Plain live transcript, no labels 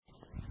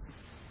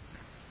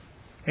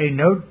A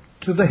note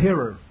to the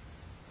hearer.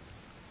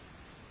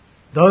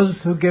 Those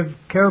who give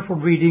careful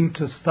reading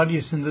to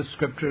studies in the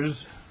Scriptures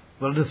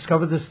will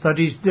discover the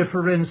studies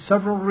differ in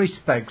several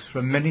respects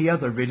from many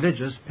other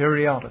religious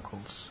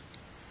periodicals.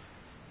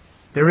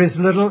 There is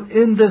little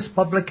in this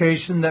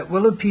publication that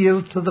will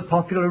appeal to the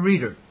popular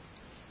reader.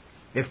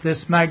 If this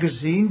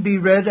magazine be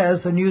read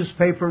as a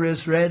newspaper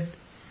is read,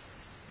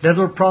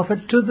 little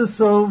profit to the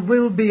soul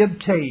will be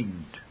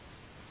obtained.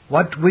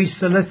 What we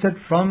solicit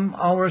from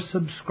our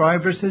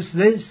subscribers is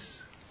this.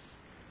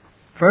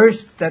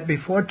 First, that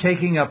before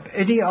taking up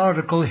any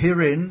article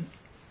herein,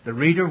 the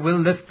reader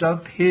will lift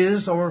up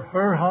his or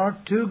her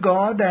heart to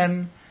God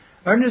and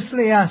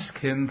earnestly ask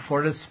Him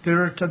for a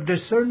spirit of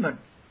discernment,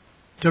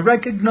 to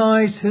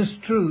recognize His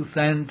truth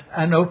and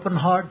an open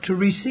heart to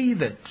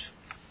receive it.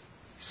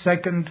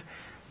 Second,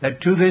 that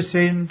to this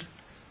end,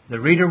 the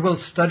reader will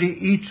study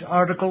each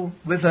article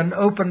with an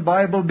open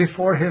Bible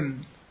before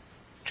him,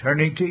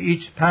 turning to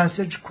each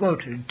passage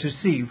quoted to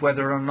see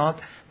whether or not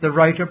the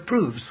writer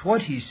proves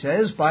what he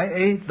says by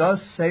a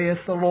 "Thus saith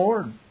the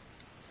Lord."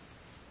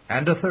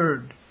 And a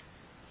third,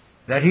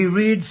 that he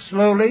reads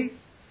slowly,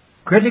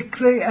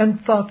 critically, and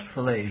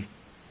thoughtfully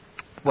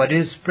what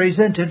is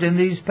presented in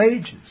these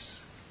pages.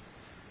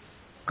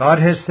 God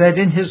has said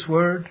in His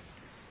Word,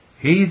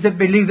 "He that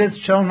believeth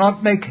shall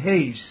not make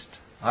haste,"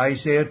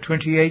 Isaiah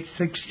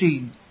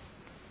 28:16.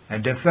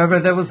 And if ever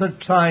there was a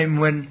time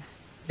when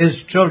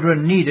His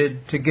children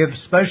needed to give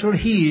special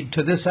heed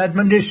to this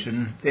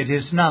admonition, it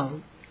is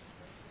now.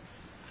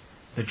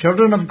 The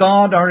children of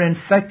God are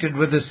infected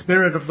with the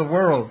spirit of the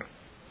world.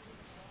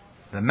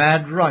 The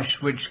mad rush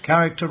which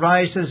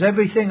characterizes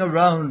everything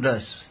around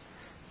us,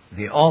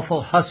 the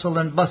awful hustle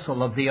and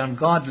bustle of the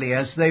ungodly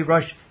as they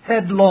rush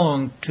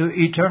headlong to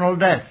eternal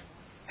death,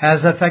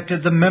 has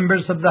affected the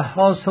members of the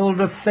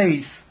household of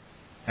faith,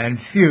 and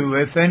few,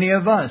 if any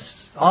of us,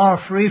 are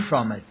free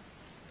from it.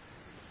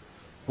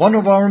 One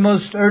of our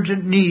most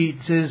urgent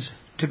needs is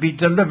to be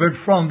delivered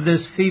from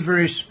this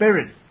feverish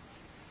spirit,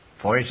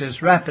 for it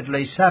is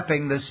rapidly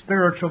sapping the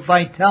spiritual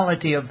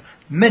vitality of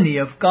many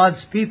of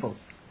God's people.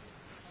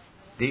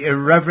 The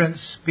irreverent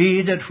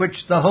speed at which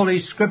the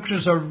Holy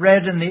Scriptures are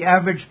read in the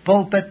average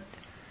pulpit,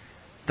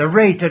 the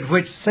rate at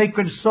which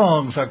sacred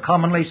songs are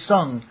commonly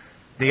sung,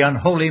 the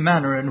unholy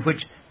manner in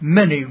which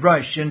many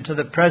rush into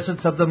the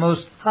presence of the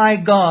Most High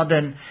God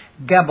and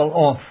gabble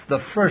off the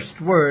first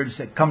words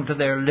that come to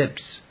their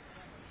lips,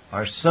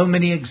 are so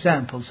many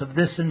examples of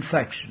this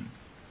infection.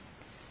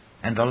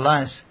 And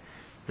alas,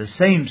 the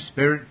same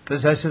spirit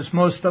possesses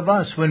most of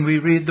us when we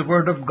read the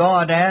Word of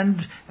God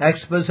and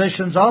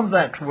expositions of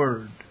that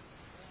Word.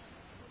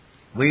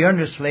 We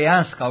earnestly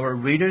ask our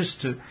readers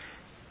to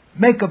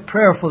make a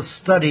prayerful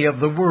study of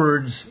the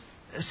words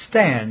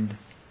stand,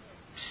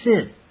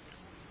 sit,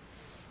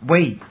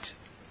 wait,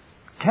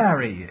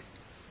 tarry,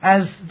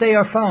 as they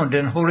are found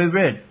in Holy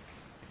Writ.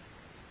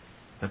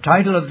 The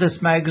title of this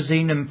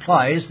magazine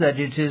implies that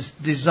it is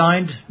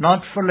designed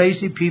not for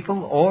lazy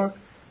people or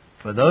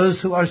for those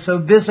who are so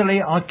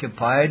busily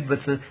occupied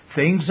with the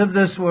things of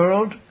this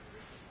world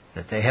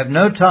that they have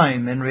no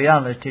time, in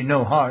reality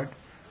no heart,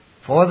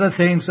 for the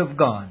things of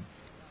God.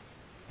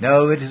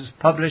 No, it is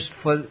published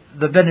for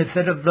the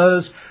benefit of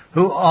those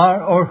who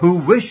are or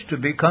who wish to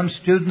become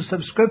students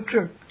of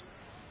Scripture.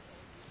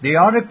 The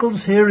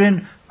articles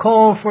herein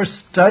call for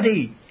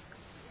study,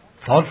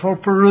 thoughtful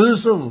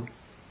perusal,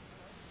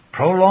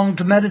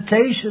 prolonged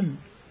meditation.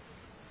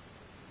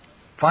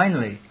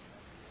 Finally,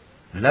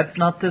 let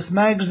not this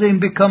magazine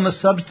become a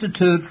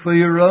substitute for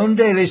your own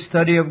daily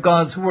study of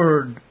God's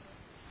Word.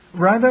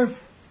 Rather,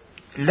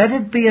 let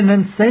it be an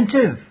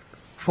incentive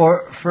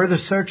for further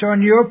search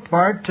on your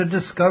part to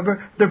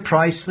discover the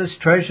priceless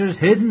treasures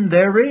hidden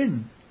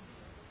therein.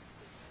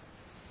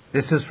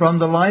 This is from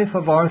the Life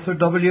of Arthur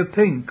W.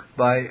 Pink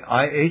by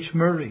I.H.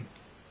 Murray,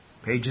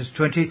 pages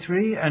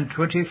 23 and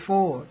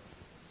 24.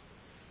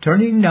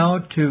 Turning now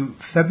to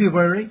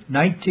February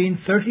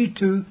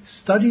 1932,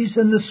 Studies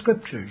in the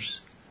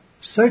Scriptures.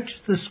 Search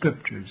the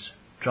Scriptures,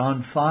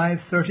 John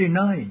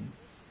 5:39.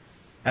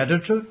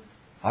 Editor,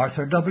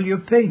 Arthur W.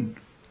 Pink,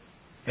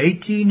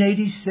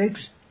 1886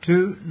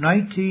 to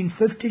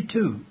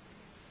 1952.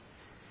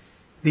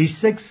 These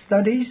 6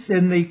 studies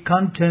in the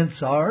contents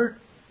are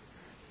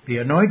the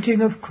Anointing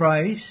of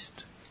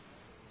Christ,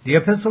 the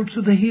Epistle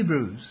to the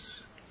Hebrews,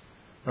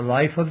 the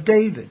Life of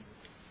David,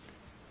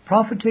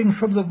 Profiting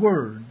from the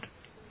Word,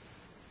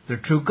 the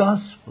True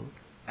Gospel,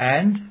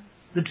 and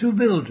the Two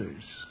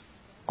Builders.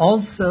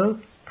 Also,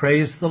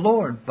 Praise the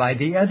Lord by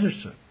the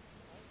editor.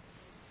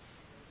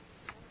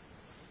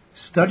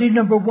 Study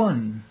number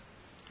 1,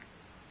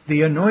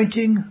 the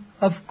Anointing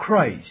of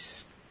Christ.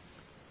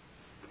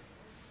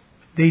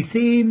 The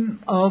theme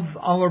of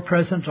our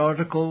present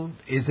article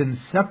is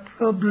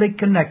inseparably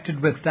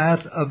connected with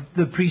that of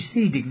the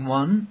preceding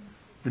one,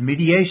 the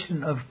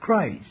mediation of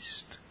Christ.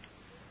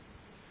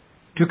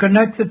 To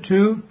connect the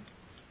two,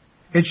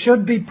 it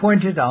should be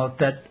pointed out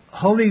that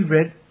Holy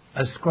Writ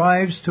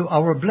ascribes to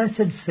our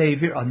blessed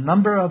Savior a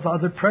number of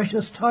other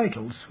precious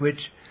titles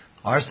which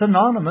are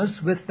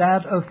synonymous with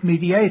that of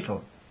mediator.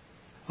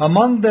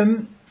 Among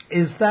them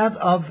is that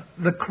of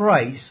the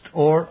Christ,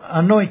 or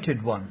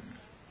Anointed One.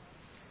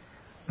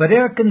 But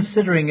ere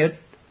considering it,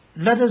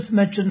 let us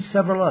mention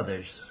several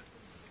others.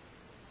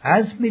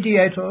 As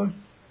mediator,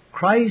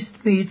 Christ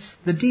meets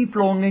the deep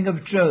longing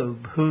of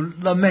Job, who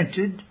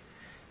lamented,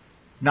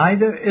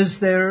 "Neither is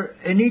there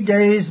any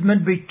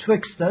daysman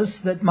betwixt us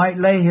that might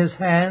lay his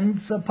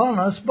hands upon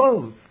us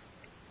both."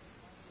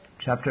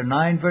 Chapter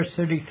 9, verse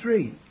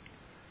 33.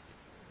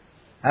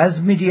 As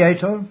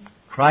mediator,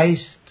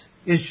 Christ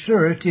is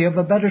surety of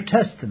a better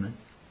testament.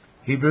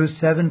 Hebrews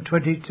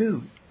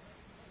 7:22.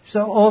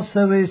 So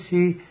also is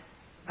he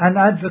an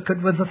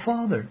advocate with the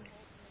Father.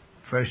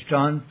 1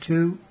 John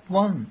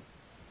 2:1.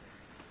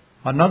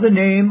 Another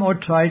name or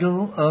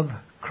title of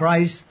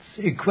Christ's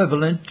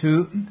equivalent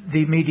to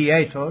the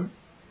mediator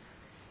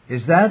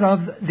is that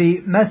of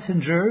the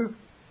messenger,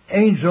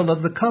 angel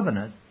of the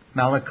covenant,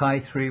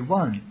 Malachi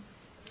 3:1.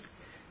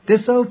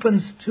 This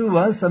opens to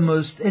us a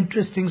most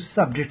interesting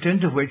subject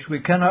into which we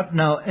cannot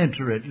now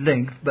enter at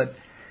length, but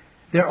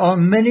there are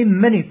many,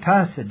 many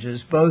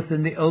passages, both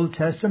in the Old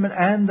Testament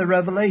and the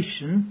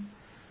Revelation,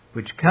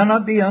 which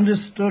cannot be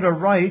understood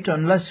aright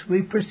unless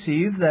we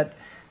perceive that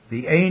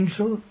the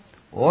angel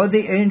or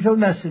the angel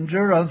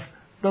messenger of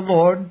the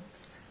Lord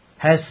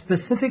has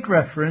specific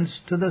reference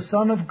to the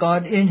Son of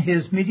God in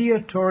his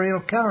mediatorial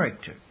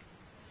character.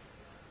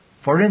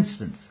 For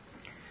instance,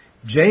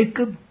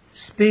 Jacob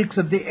speaks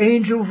of the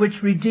angel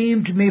which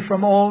redeemed me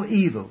from all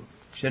evil,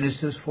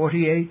 Genesis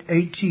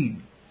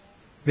 48:18.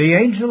 The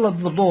angel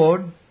of the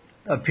Lord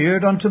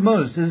appeared unto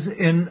Moses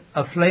in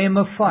a flame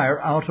of fire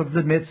out of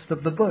the midst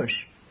of the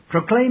bush,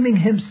 proclaiming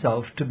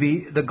himself to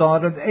be the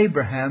God of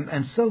Abraham,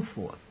 and so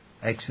forth.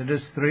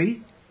 Exodus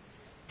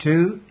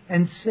 3:2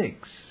 and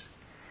 6.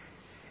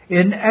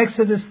 In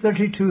Exodus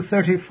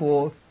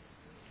 32:34,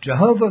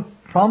 Jehovah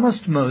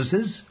promised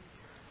Moses,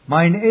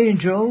 "Mine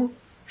angel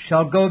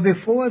shall go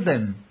before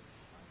them,"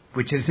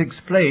 which is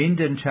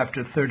explained in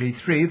chapter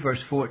 33,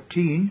 verse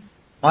 14,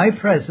 "My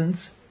presence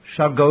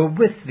shall go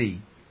with thee."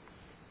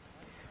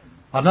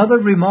 Another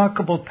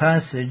remarkable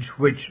passage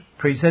which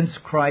presents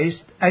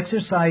Christ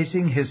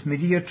exercising his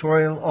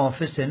mediatorial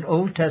office in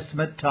Old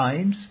Testament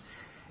times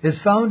is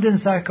found in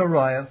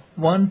Zechariah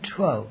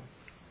 1:12.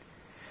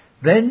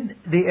 "Then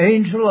the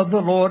angel of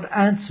the Lord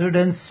answered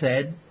and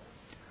said,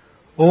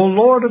 O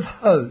Lord of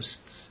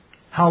hosts,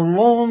 how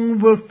long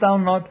wilt thou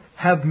not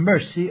have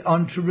mercy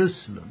on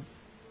Jerusalem?"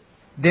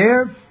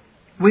 There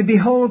we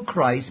behold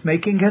Christ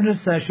making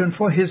intercession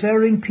for his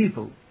erring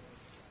people.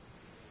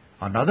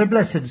 Another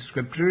blessed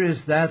scripture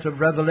is that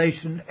of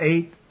Revelation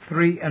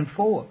 8:3 and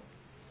 4.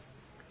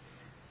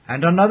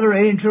 "And another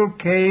angel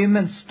came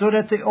and stood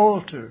at the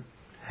altar,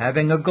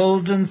 having a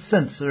golden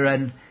censer,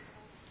 and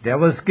there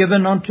was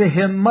given unto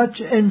him much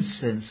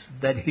incense,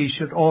 that he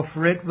should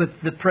offer it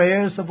with the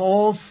prayers of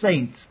all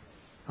saints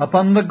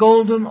upon the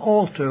golden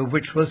altar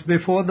which was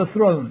before the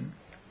throne.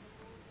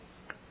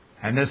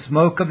 And the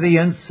smoke of the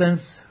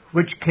incense,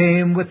 which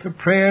came with the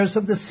prayers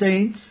of the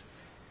saints,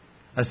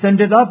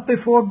 ascended up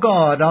before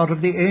God out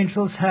of the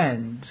angel's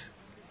hand.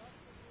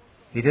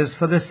 It is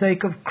for the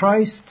sake of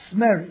Christ's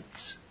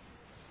merits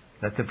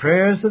that the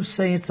prayers of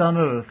saints on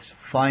earth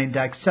find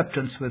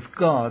acceptance with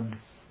God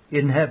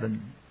in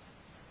heaven."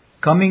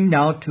 Coming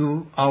now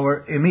to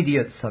our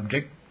immediate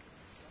subject,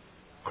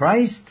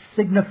 Christ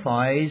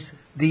signifies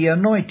the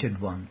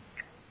Anointed One.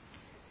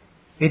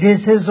 It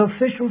is his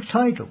official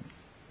title,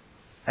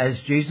 as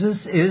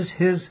Jesus is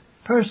his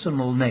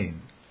personal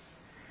name.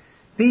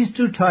 These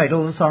two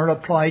titles are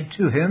applied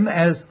to him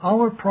as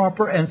our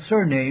proper and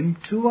surname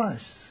to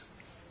us.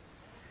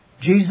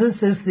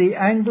 Jesus is the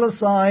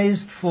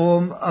anglicized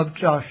form of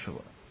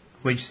Joshua,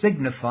 which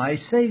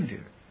signifies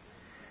Savior.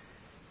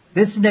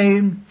 This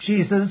name,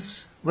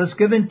 Jesus, was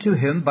given to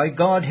him by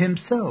God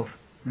himself,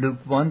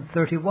 Luke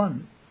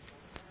 1:31.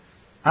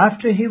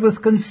 After he was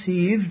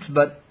conceived,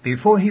 but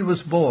before he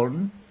was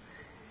born,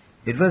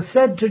 it was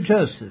said to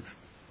Joseph,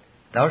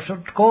 "Thou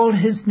shalt call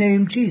his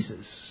name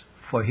Jesus,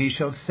 for he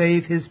shall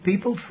save his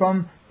people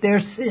from their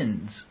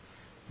sins."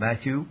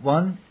 Matthew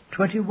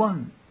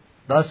 1:21,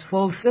 thus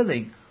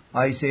fulfilling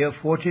Isaiah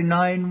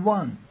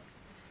 49:1.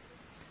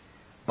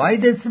 By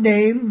this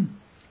name,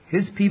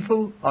 his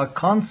people are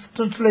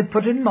constantly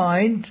put in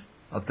mind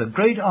of the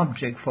great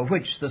object for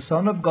which the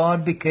Son of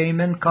God became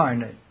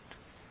incarnate.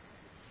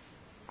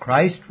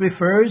 Christ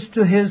refers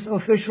to his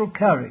official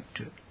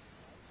character,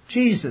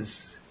 Jesus,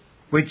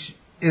 which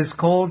is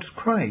called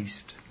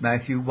Christ,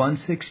 Matthew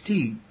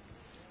 1:16,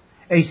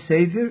 a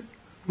Savior,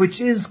 which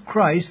is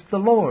Christ the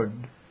Lord,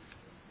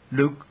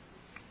 Luke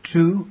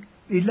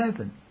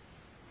 2:11.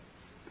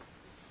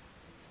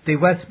 The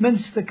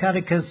Westminster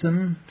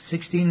Catechism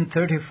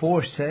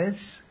 1634 says,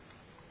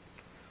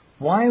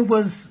 "Why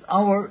was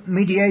our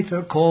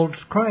mediator called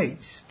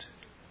Christ?"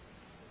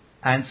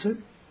 Answer: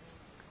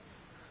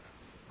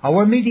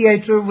 Our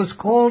mediator was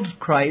called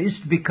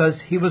Christ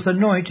because he was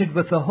anointed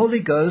with the Holy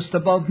Ghost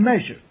above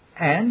measure,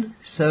 and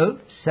so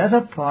set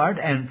apart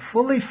and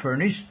fully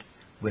furnished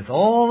with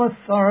all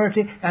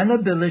authority and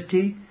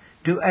ability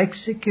to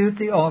execute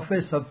the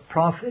office of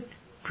prophet,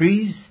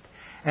 priest,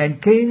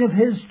 and king of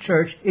his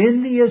church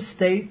in the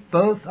estate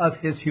both of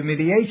his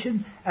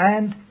humiliation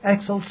and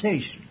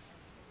exaltation."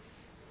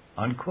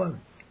 Unquote.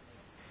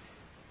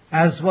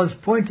 As was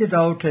pointed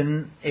out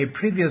in a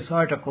previous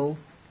article,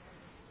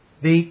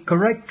 the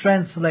correct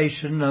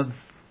translation of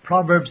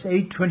Proverbs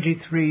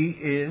 8:23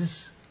 is,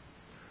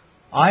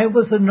 "I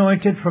was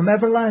anointed from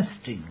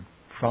everlasting,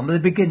 from the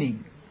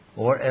beginning,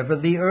 or ever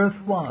the earth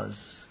was."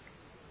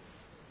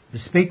 The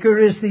speaker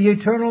is the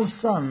eternal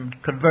Son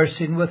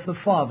conversing with the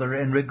Father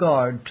in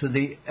regard to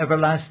the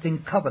everlasting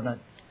covenant,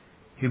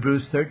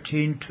 Hebrews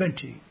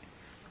 13:20.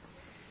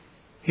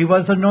 He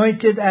was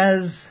anointed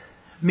as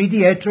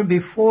mediator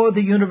before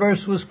the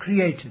universe was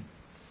created,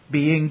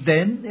 being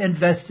then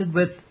invested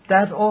with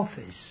that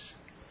office.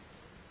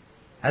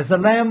 As a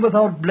lamb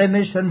without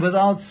blemish and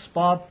without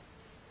spot,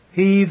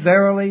 he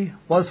verily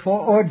was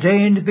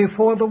foreordained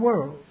before the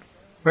world.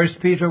 1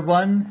 Peter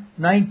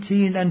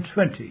 1:19 and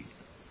 20.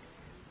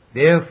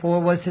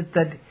 Therefore was it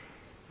that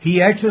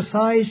he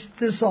exercised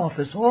this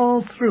office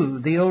all through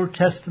the Old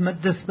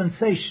Testament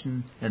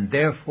dispensation, and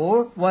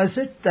therefore was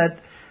it that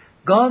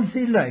God's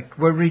elect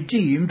were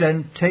redeemed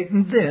and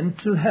taken then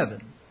to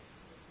heaven.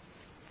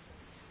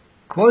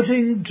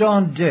 Quoting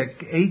John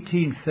Dick,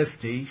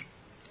 1850,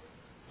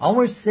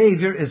 "Our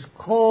Savior is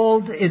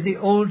called in the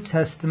Old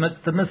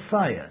Testament the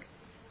Messiah,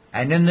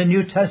 and in the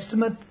New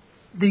Testament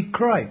the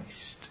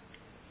Christ.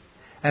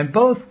 And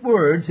both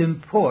words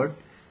import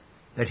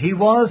that he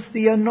was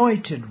the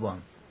Anointed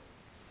One.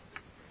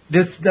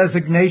 This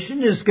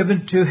designation is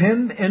given to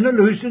him in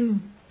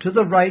allusion to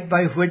the rite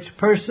by which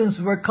persons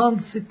were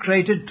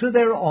consecrated to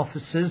their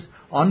offices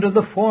under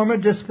the former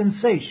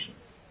dispensation,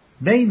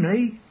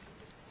 namely,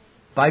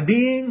 by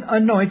being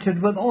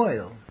anointed with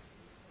oil."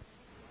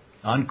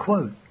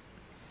 Unquote.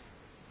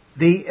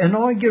 The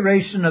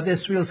inauguration of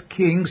Israel's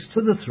kings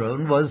to the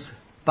throne was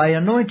by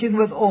anointing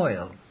with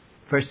oil.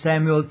 1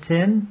 Samuel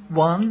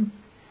 10:1,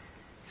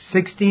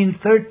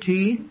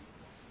 16:13,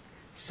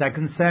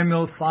 2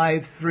 Samuel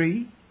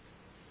 5:3,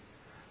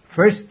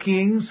 1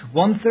 Kings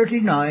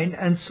 1:39,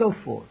 and so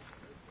forth.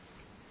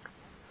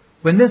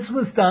 When this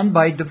was done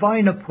by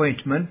divine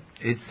appointment,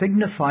 it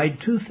signified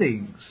two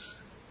things: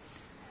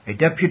 a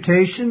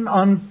deputation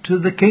unto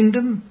the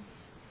kingdom,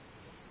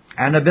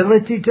 and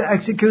ability to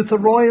execute the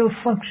royal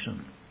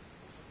function.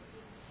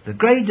 The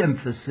great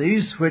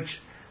emphasis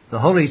which the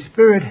Holy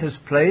Spirit has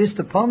placed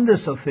upon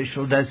this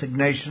official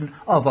designation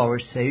of our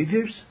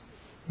Saviors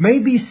may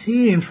be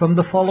seen from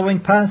the following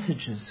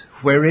passages,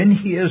 wherein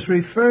he is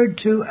referred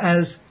to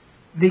as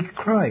the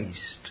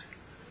Christ,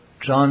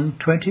 John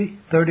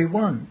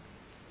 20:31,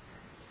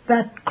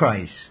 that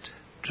Christ,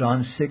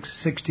 John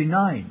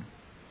 6:69,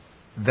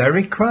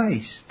 very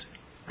Christ,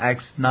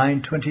 Acts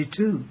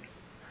 9:22,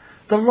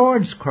 the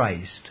Lord's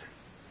Christ,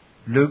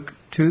 Luke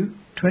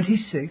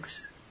 2:26,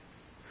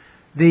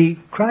 the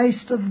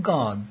Christ of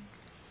God,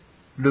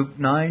 Luke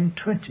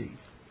 9:20.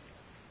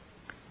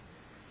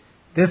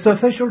 This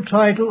official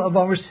title of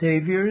our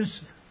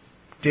Savior's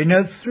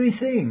denotes three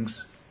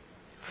things.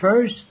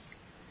 First,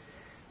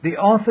 the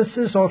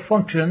offices or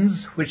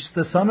functions which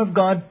the Son of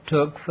God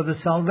took for the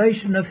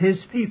salvation of His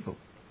people.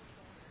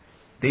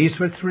 These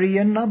were three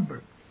in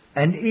number,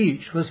 and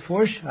each was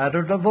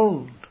foreshadowed of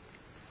old.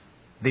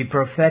 The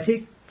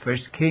prophetic,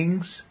 1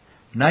 Kings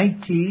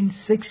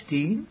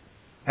 19:16,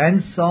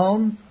 and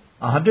Psalm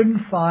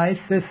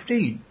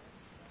 105:15.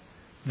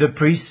 The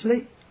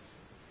priestly,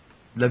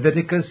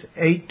 Leviticus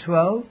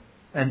 8:12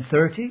 and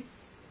 30,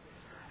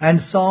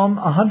 and Psalm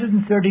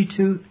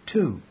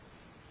 132:2.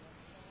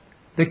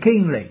 The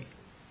kingly,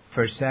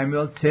 1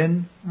 Samuel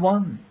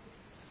 10:1.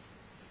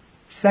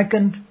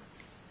 Second,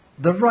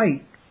 the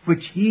right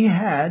which he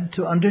had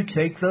to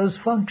undertake those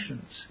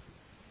functions.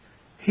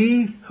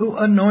 He who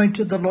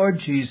anointed the Lord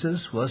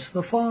Jesus was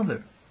the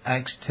Father,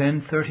 Acts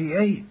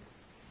 10:38,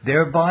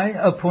 thereby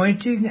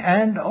appointing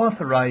and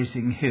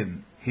authorizing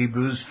him,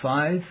 Hebrews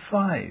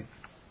 5:5.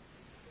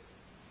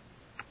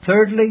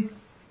 Thirdly,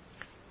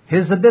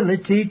 his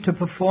ability to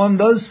perform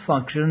those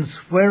functions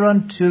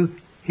whereunto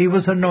he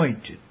was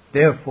anointed.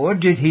 Therefore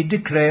did he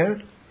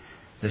declare,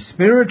 "The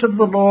Spirit of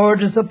the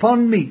Lord is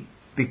upon me,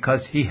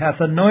 because he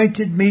hath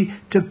anointed me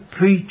to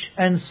preach,"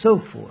 and so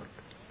forth.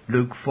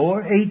 Luke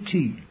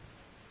 4:18.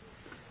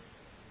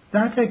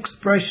 That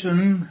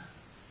expression,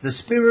 "The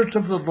Spirit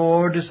of the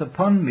Lord is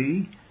upon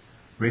me,"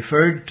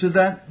 referred to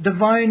that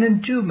divine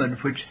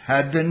endowment which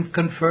had been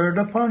conferred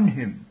upon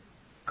him.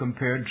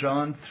 Compare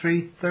John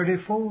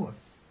 3:34.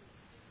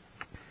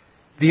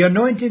 The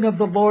anointing of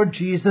the Lord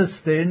Jesus,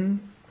 then,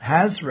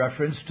 has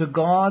reference to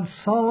God's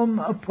solemn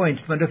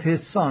appointment of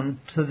His Son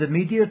to the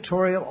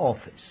mediatorial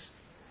office,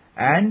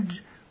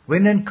 and,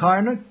 when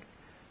incarnate,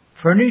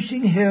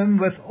 furnishing Him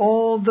with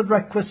all the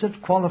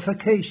requisite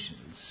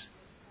qualifications.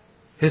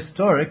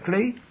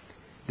 Historically,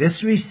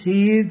 this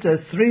received a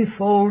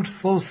threefold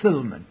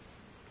fulfillment.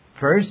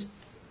 First,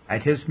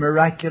 at His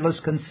miraculous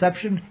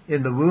conception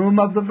in the womb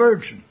of the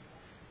Virgin,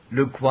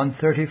 Luke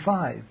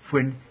 1:35,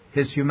 when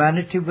His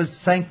humanity was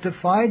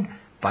sanctified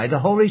by the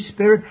Holy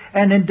Spirit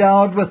and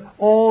endowed with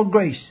all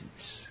graces.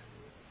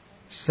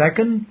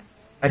 Second,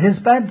 at his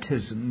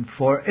baptism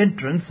for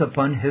entrance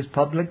upon his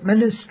public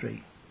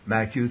ministry,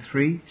 Matthew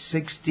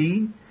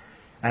 3:16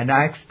 and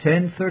Acts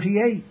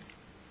 10:38.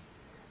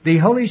 The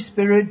Holy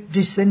Spirit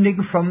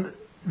descending from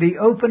the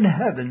open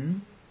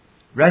heaven,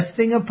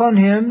 resting upon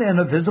him in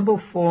a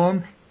visible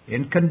form,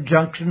 in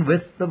conjunction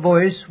with the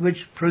voice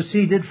which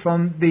proceeded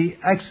from the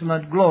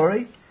excellent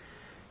glory,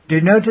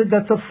 denoted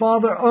that the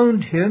Father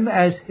owned him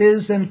as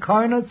his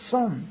incarnate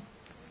Son,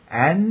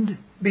 and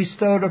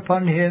bestowed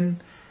upon him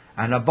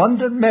an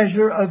abundant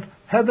measure of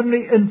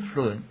heavenly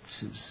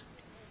influences.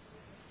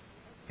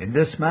 In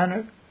this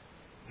manner,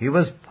 he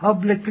was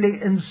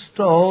publicly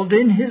installed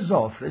in his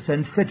office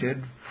and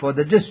fitted for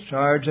the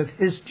discharge of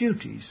his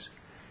duties.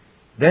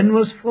 Then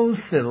was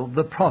fulfilled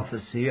the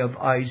prophecy of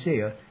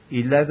Isaiah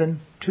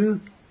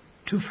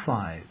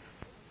 11:2-5.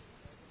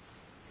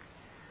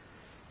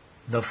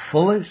 The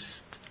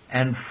fullest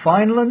and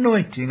final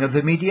anointing of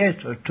the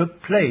mediator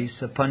took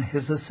place upon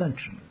his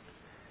ascension.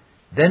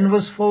 Then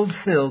was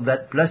fulfilled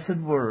that blessed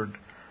word,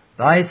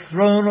 "Thy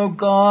throne, O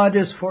God,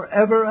 is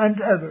forever and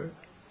ever.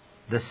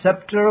 The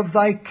scepter of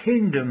thy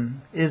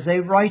kingdom is a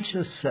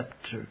righteous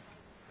scepter.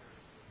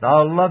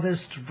 Thou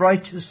lovest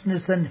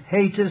righteousness and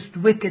hatest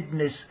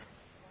wickedness.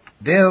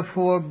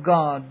 Therefore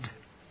God,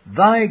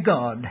 thy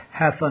God,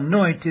 hath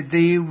anointed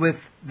thee with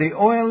the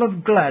oil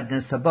of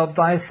gladness above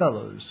thy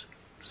fellows."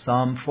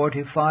 Psalm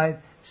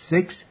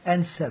 45:6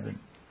 and 7.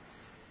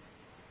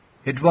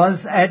 It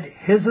was at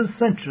his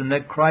ascension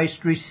that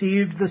Christ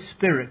received the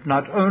Spirit,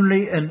 not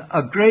only in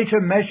a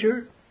greater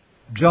measure,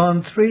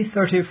 John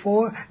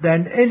 3:34,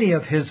 than any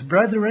of his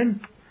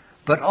brethren,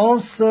 but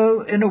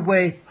also in a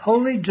way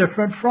wholly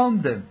different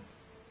from them,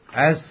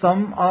 as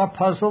some are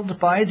puzzled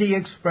by the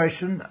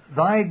expression,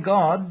 "thy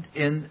God,"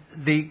 in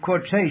the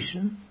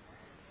quotation.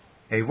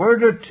 A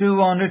word or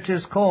two on it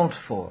is called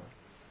for.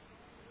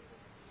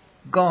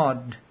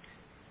 God,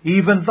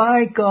 even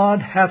thy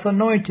God, hath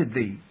anointed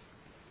thee.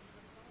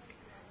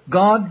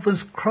 God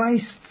was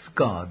Christ's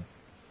God.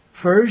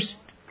 First,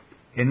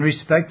 in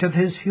respect of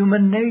his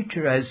human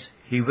nature, as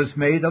he was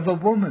made of a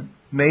woman,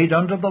 made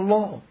under the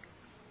law.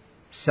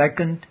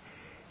 Second,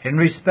 in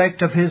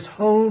respect of his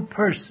whole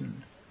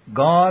person,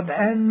 God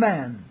and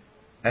man,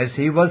 as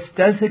he was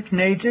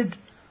designated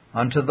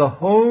unto the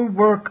whole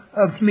work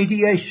of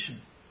mediation.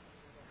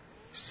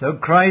 So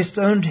Christ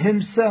owned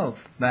himself,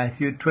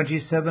 Matthew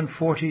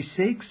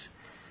 27:46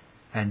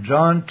 and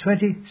John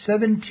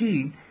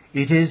 20:17.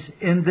 It is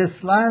in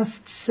this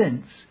last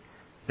sense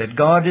that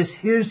God is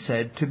here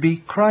said to be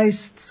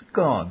Christ's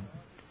God,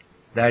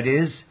 that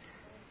is,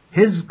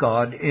 his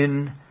God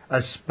in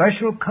a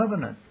special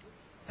covenant,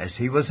 as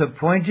he was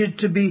appointed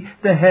to be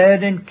the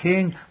head and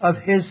king of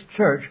his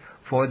church,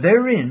 for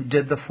therein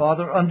did the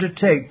Father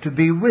undertake to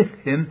be with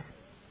him,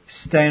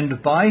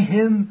 stand by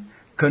him,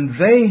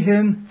 convey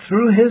him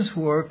through his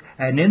work,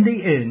 and in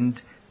the end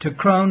to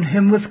crown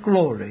him with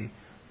glory.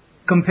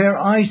 Compare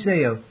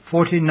Isaiah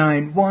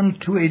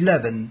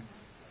 49:1-11,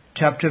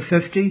 chapter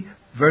 50,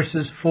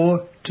 verses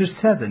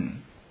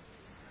 4-7.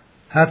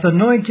 Hath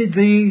anointed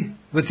thee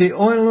with the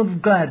oil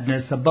of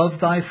gladness above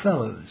thy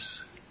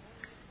fellows.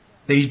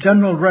 The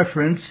general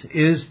reference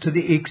is to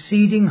the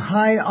exceeding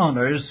high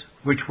honors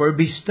which were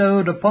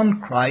bestowed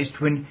upon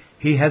Christ when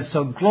he had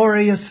so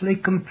gloriously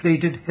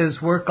completed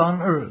his work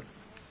on earth,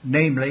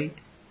 namely,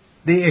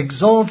 the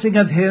exalting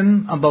of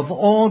him above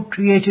all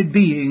created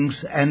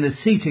beings and the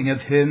seating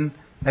of him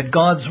at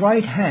God's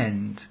right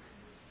hand.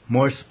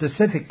 More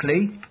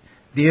specifically,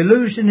 the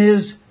allusion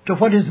is to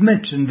what is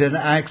mentioned in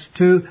Acts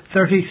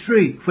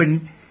 2:33,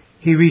 when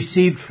he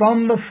received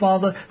from the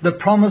Father the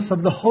promise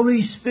of the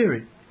Holy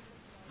Spirit,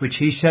 which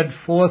he shed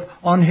forth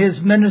on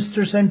his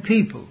ministers and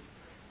people.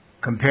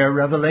 Compare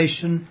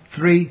Revelation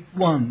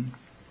 3:1.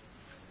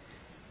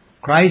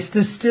 Christ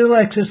is still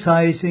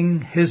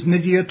exercising his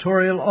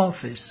mediatorial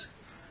office,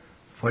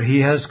 for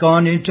he has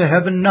gone into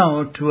heaven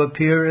now to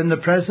appear in the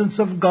presence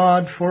of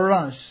God for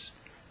us.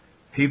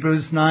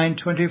 Hebrews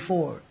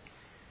 9:24.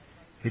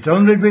 It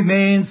only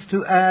remains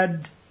to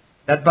add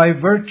that by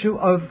virtue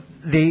of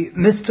the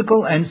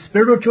mystical and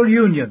spiritual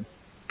union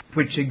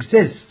which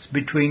exists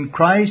between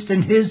Christ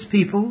and his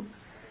people,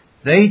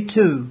 they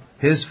too,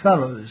 his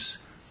fellows,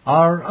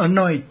 are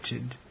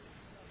anointed,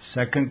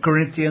 2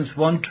 Corinthians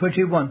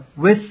 1:21,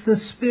 with the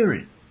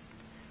Spirit,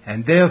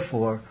 and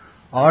therefore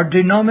are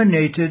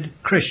denominated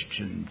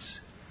Christians.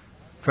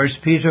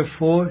 1 Peter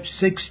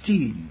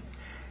 4:16.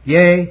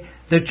 Yea,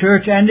 the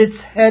church and its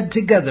head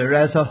together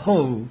as a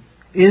whole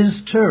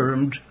is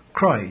termed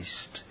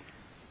Christ.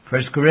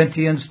 1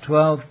 Corinthians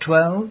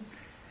 12:12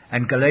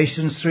 and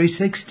Galatians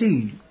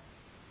 3:16.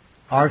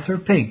 Arthur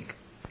Pink.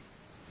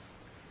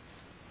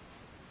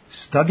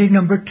 Study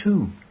number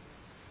 2.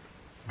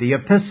 The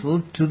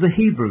Epistle to the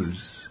Hebrews.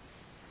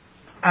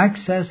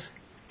 Access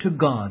to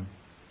God.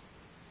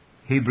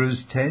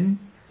 Hebrews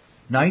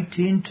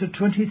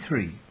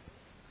 10:19-23.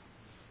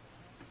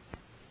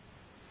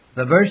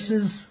 The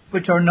verses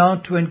which are now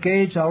to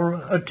engage our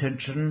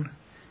attention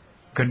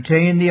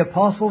contain the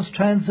Apostle's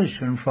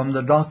transition from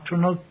the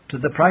doctrinal to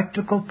the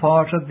practical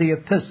part of the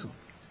epistle,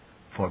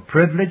 for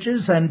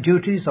privileges and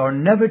duties are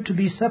never to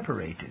be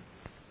separated.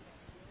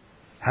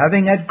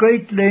 Having at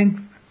great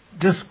length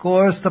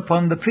discoursed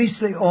upon the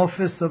priestly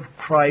office of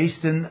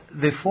Christ in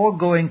the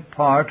foregoing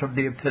part of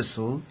the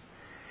epistle,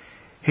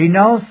 he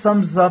now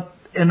sums up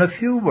in a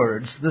few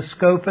words the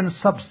scope and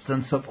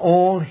substance of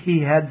all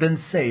he had been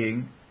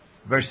saying,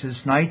 verses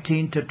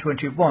 19 to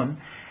 21,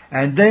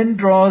 and then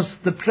draws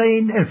the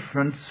plain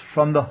inference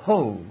from the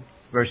whole,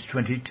 verse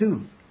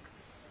 22.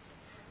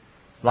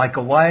 Like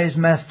a wise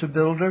master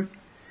builder,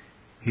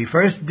 he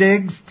first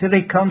digs till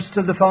he comes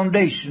to the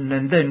foundation,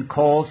 and then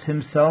calls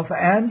himself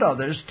and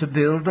others to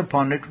build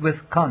upon it with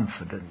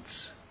confidence.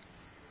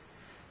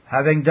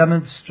 Having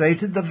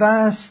demonstrated the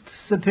vast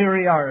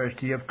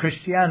superiority of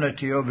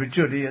Christianity over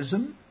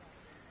Judaism,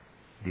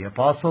 the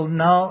Apostle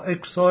now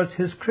exhorts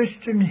his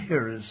Christian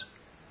hearers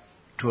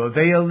to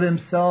avail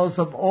themselves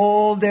of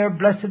all their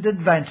blessed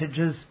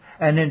advantages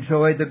and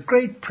enjoy the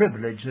great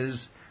privileges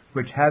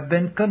which have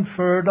been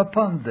conferred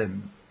upon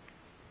them.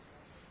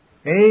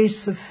 A.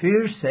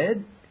 Saphir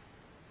said,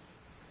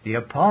 "The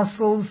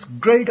Apostle's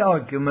great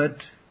argument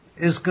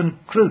is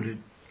concluded,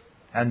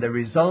 and the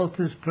result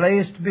is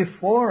placed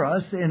before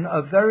us in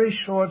a very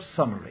short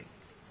summary.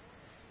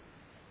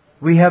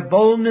 We have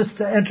boldness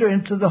to enter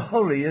into the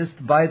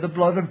holiest by the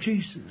blood of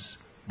Jesus,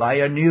 by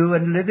a new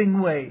and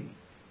living way.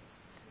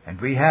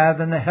 And we have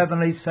in the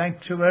heavenly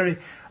sanctuary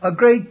a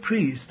great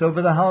priest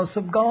over the house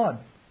of God.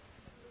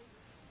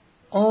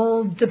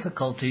 All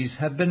difficulties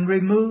have been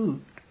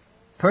removed,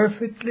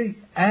 perfectly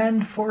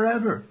and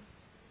forever.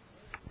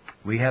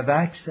 We have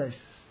access,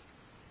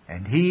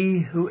 and he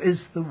who is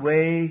the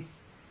way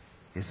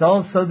is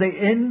also the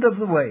end of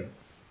the way.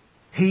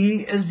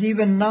 He is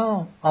even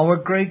now our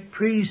great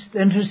priest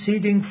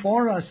interceding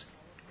for us,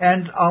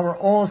 and our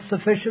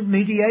all-sufficient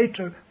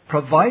mediator,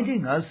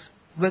 providing us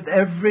with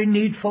every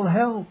needful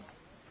help.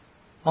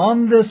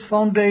 On this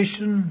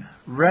foundation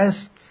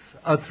rests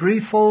a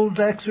threefold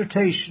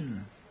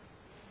exhortation.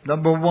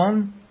 Number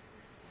 1,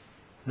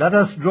 let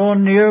us draw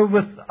near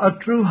with a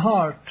true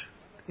heart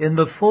in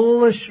the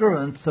full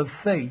assurance of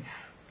faith.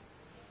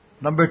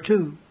 Number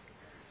 2,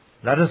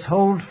 let us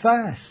hold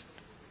fast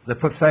the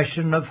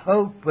profession of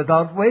hope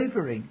without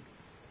wavering.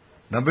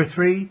 Number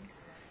 3,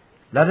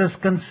 let us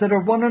consider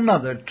one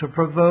another to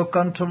provoke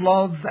unto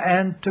love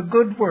and to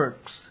good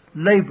works,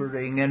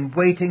 laboring and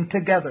waiting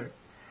together,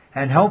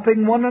 and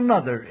helping one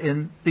another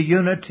in the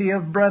unity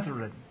of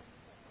brethren.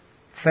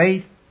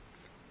 Faith,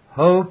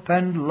 hope,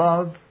 and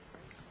love.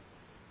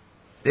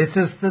 This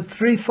is the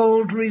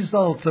threefold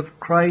result of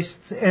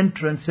Christ's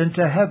entrance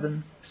into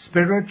heaven,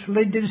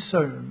 spiritually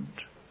discerned.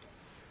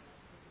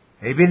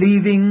 A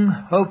believing,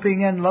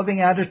 hoping, and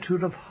loving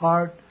attitude of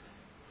heart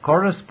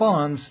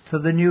corresponds to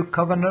the new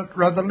covenant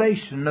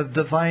revelation of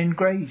divine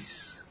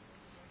grace."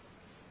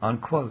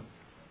 Unquote.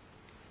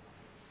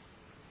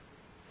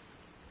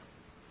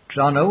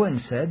 John Owen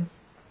said,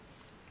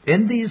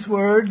 "In these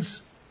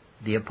words,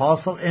 the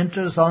Apostle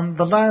enters on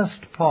the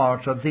last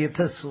part of the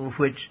epistle,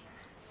 which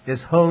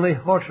is wholly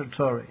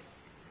hortatory.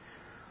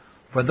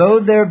 For though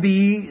there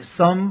be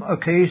some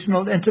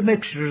occasional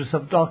intermixtures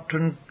of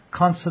doctrine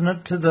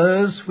consonant to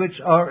those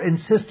which are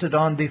insisted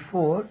on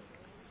before,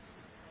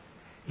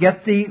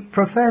 yet the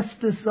professed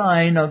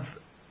design of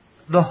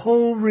the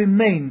whole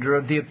remainder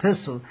of the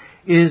epistle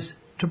is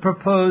to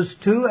propose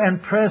to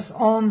and press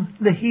on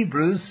the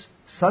Hebrews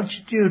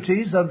such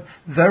duties of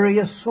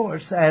various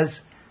sorts as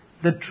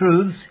the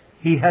truths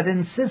he had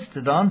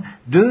insisted on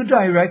do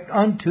direct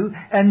unto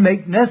and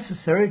make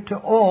necessary to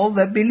all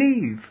that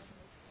believe.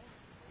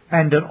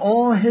 And in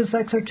all his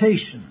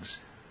exhortations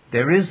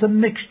there is a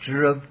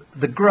mixture of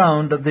the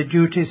ground of the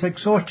duties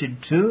exhorted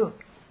to,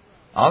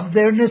 of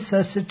their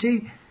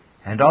necessity,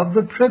 and of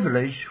the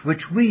privilege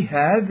which we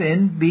have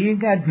in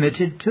being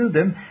admitted to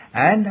them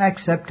and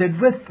accepted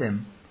with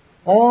them,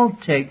 all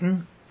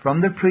taken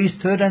from the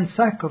priesthood and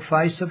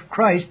sacrifice of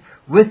Christ,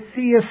 with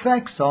the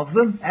effects of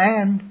them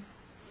and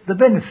the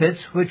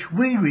benefits which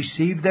we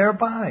receive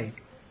thereby."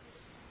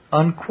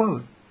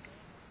 Unquote.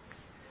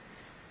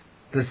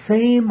 The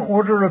same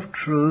order of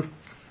truth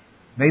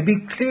may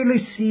be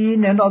clearly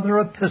seen in other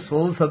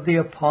epistles of the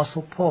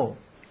Apostle Paul.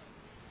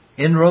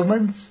 In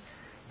Romans,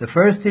 the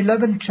first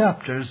 11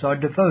 chapters are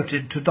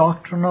devoted to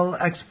doctrinal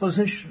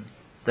exposition,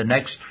 the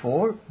next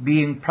 4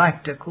 being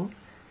practical,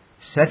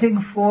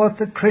 setting forth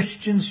the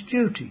Christian's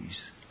duties.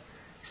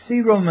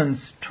 See Romans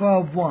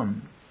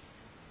 12:1.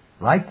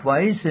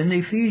 Likewise in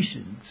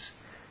Ephesians,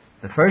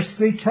 the first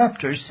 3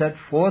 chapters set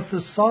forth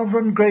the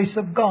sovereign grace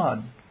of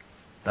God,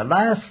 the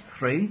last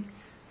 3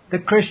 the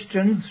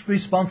Christian's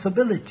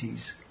responsibilities.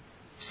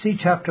 See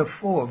chapter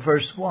 4,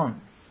 verse 1.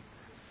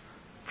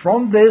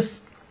 From this,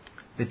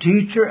 the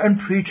teacher and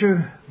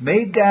preacher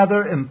may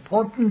gather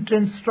important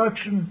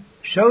instruction,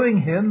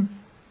 showing him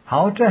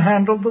how to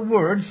handle the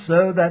word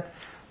so that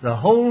the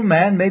whole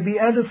man may be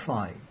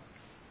edified.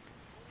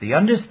 The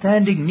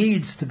understanding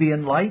needs to be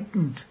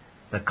enlightened,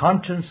 the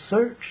conscience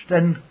searched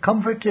and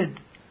comforted,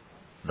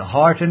 the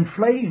heart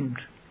inflamed,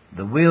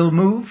 the will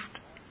moved,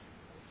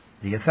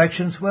 the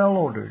affections well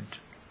ordered.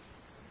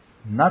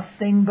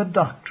 Nothing but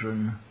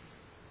doctrine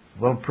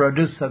will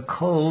produce a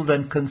cold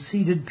and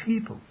conceited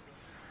people.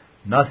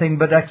 Nothing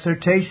but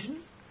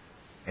exhortation,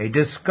 a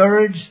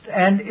discouraged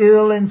and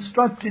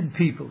ill-instructed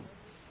people.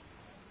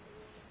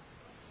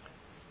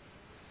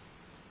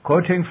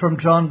 Quoting from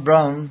John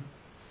Brown,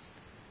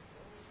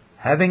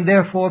 having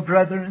therefore,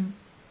 brethren,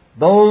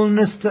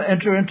 boldness to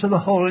enter into the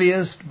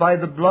holiest by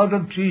the blood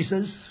of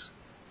Jesus,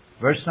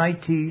 verse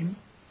 19,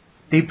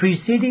 the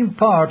preceding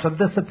part of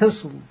this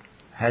epistle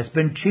has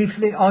been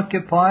chiefly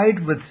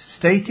occupied with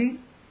stating,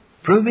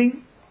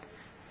 proving,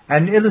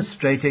 and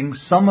illustrating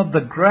some of the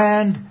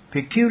grand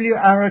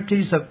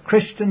peculiarities of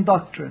Christian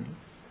doctrine,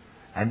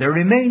 and the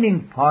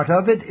remaining part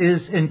of it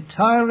is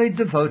entirely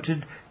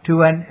devoted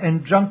to an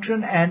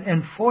injunction and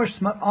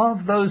enforcement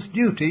of those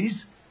duties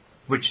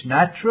which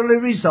naturally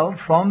result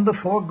from the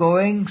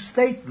foregoing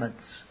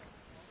statements.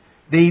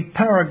 The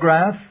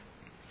paragraph,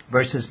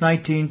 verses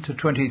 19 to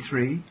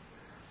 23,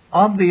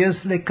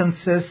 obviously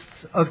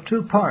consists of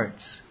two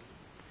parts: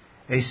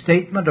 a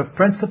statement of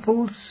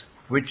principles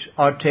which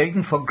are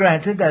taken for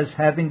granted as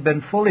having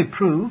been fully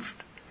proved,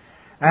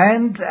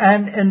 and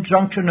an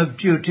injunction of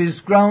duties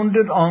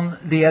grounded on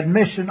the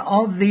admission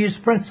of these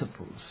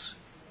principles.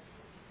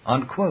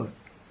 Unquote.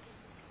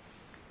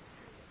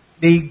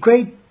 The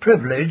great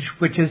privilege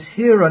which is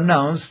here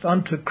announced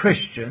unto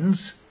Christians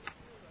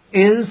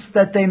is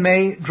that they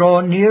may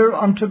draw near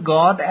unto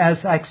God as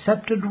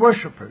accepted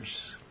worshippers.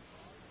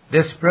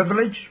 This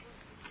privilege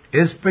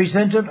is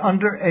presented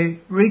under a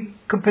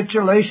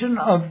recapitulation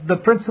of the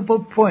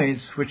principal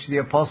points which the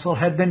apostle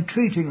had been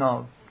treating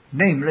of,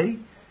 namely,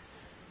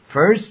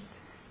 first,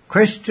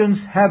 Christians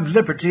have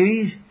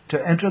liberty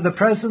to enter the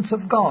presence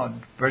of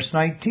God, verse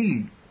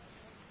 19.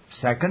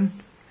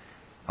 Second,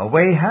 a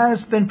way has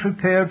been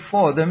prepared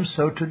for them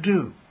so to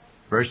do,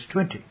 verse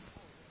 20.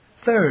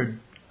 Third,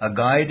 a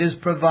guide is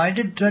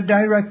provided to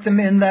direct them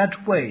in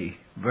that way,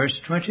 verse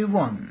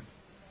 21.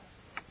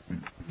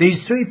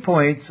 These 3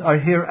 points are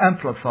here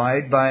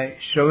amplified by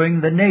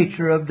showing the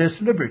nature of this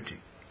liberty.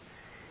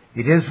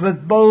 It is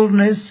with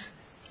boldness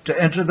to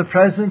enter the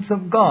presence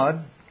of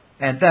God,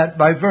 and that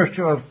by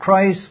virtue of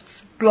Christ's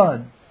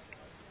blood.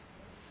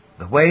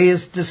 The way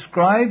is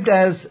described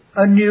as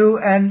a new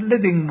and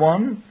living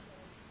one,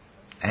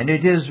 and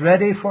it is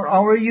ready for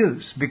our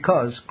use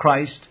because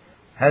Christ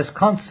has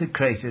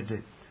consecrated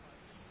it.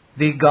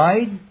 The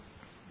guide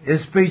is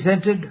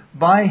presented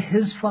by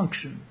His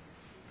function,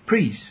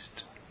 priest,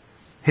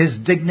 His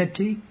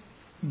dignity,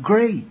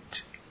 great,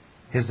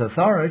 His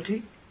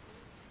authority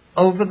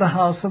over the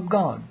house of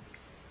God.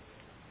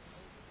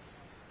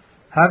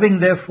 Having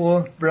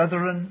therefore,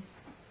 brethren,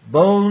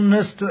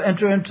 boldness to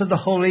enter into the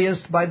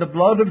holiest by the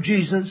blood of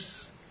Jesus,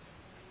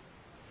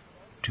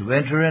 to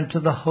enter into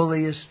the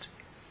holiest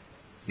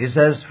is,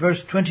 as verse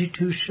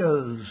 22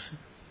 shows,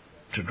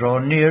 to draw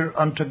near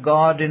unto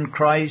God in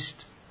Christ,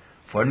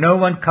 for no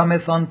one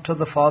cometh unto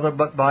the Father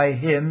but by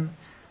Him,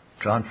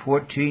 John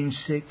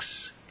 14:6.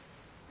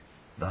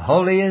 The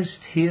holiest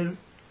here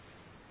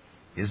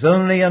is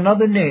only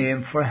another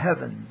name for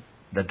heaven,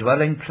 the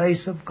dwelling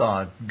place of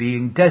God,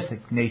 being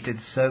designated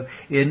so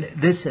in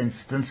this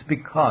instance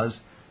because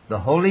the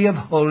Holy of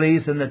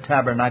Holies in the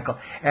tabernacle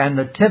and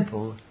the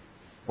temple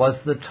was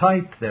the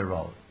type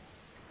thereof.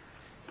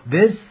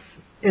 This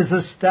is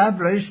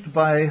established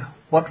by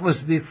what was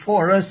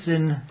before us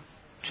in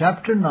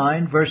chapter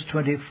 9, verse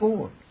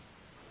 24.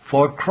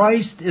 For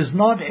Christ is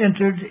not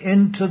entered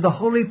into the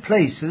holy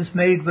places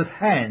made with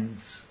hands,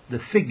 the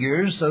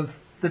figures of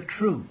the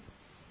true,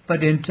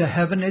 but into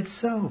heaven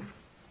itself.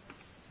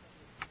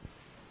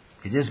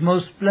 It is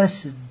most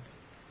blessed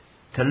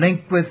to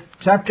link with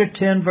chapter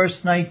 10, verse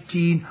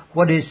 19,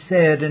 what is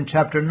said in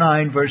chapter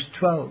 9, verse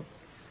 12.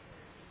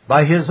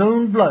 By His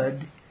own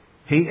blood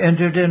He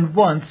entered in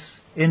once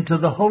into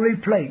the holy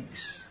place.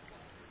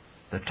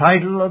 The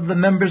title of the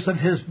members of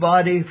His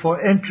body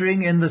for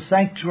entering in the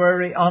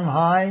sanctuary on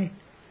high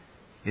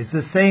is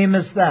the same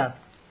as that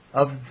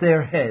of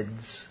their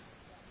heads.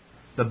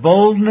 The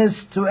boldness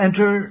to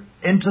enter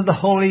into the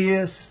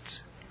holiest,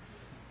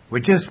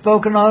 which is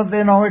spoken of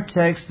in our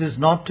text, is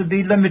not to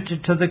be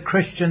limited to the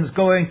Christians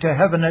going to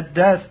heaven at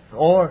death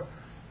or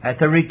at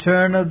the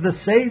return of the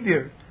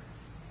Savior,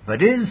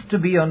 but is to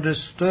be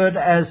understood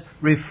as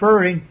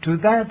referring to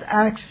that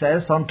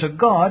access unto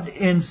God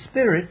in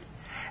spirit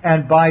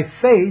and by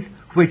faith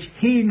which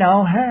He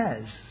now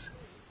has.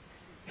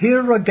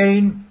 Here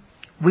again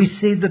we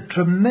see the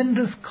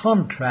tremendous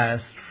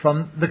contrast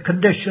from the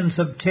conditions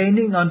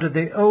obtaining under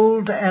the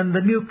Old and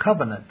the New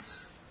Covenants.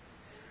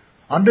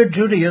 Under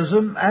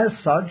Judaism, as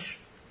such,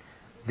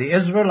 the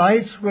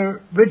Israelites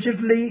were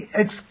rigidly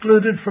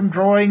excluded from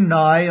drawing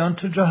nigh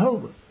unto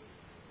Jehovah.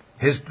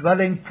 His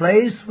dwelling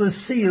place was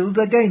sealed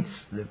against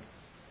them.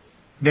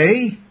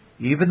 Nay,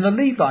 even the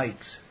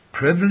Levites,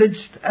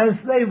 privileged as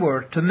they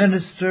were to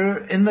minister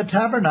in the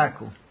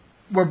tabernacle,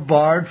 were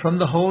barred from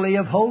the Holy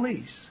of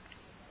Holies.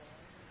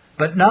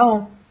 But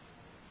now,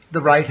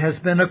 the right has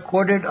been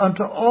accorded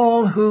unto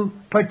all who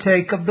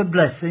partake of the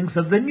blessings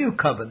of the new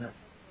covenant,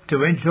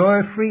 to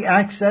enjoy free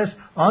access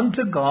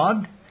unto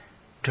God,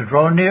 to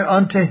draw near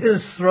unto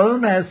His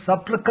throne as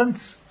supplicants,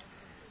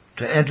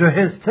 to enter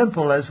His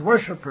temple as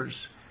worshippers,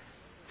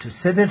 to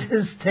sit at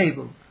His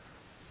table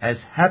as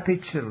happy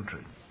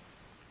children.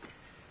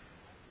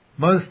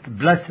 Most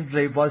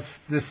blessedly was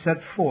this set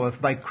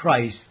forth by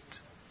Christ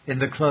in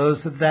the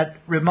close of that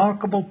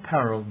remarkable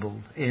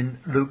parable in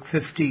Luke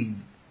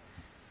 15.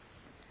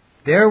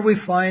 There we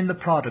find the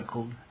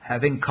prodigal,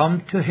 having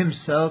come to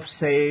himself,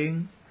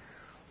 saying,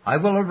 I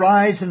will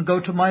arise and go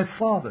to my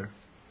father.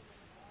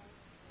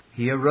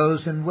 He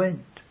arose and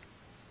went.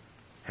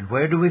 And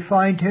where do we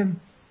find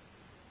him?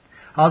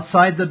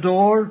 Outside the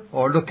door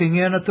or looking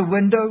in at the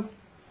window?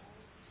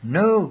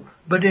 No,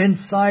 but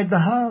inside the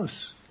house.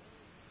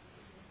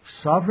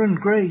 Sovereign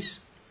grace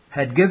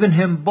had given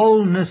him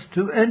boldness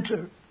to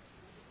enter.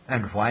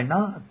 And why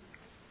not?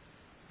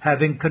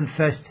 Having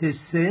confessed his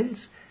sins,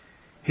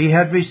 he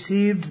had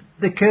received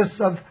the kiss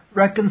of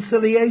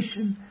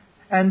reconciliation,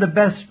 and the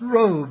best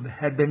robe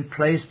had been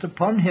placed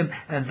upon him,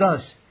 and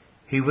thus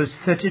he was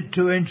fitted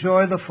to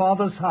enjoy the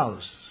Father's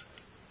house.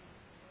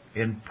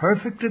 In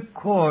perfect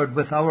accord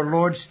with our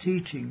Lord's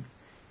teaching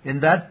in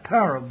that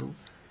parable,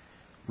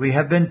 we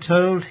have been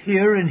told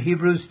here in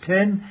Hebrews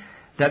 10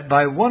 that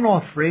by one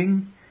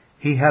offering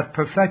He hath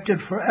perfected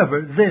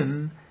forever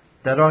them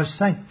that are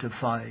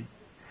sanctified.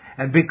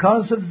 And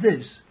because of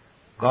this,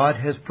 God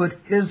has put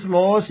His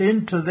laws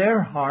into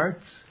their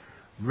hearts,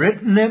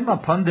 written them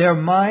upon their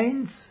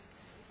minds,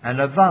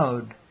 and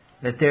avowed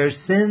that their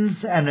sins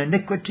and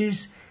iniquities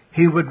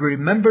He would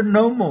remember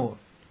no more.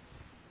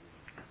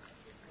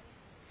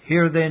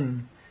 Here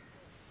then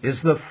is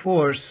the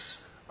force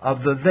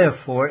of the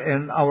therefore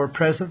in our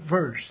present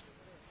verse.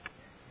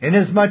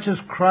 Inasmuch as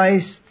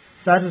Christ's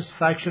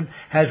satisfaction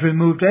has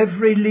removed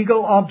every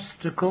legal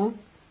obstacle,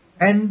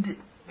 and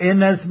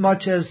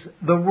inasmuch as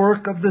the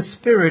work of the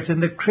Spirit in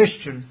the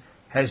Christian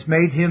has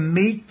made him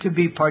meet to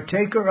be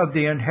partaker of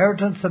the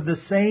inheritance of the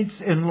saints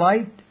in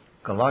light,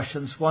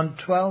 Colossians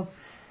 1:12,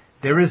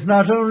 there is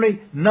not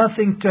only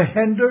nothing to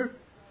hinder,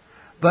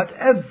 but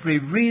every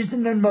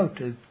reason and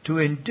motive to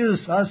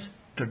induce us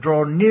to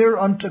draw near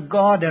unto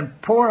God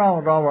and pour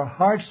out our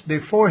hearts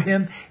before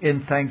Him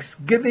in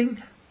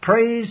thanksgiving,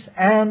 praise,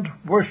 and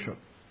worship.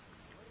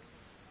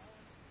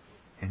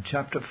 In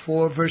chapter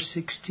 4, verse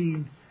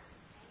 16,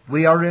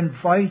 we are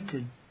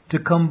invited to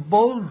come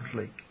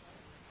boldly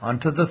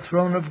unto the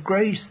throne of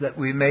grace that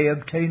we may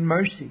obtain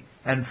mercy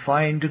and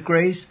find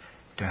grace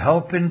to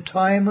help in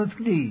time of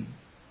need.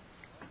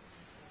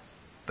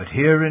 But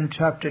here in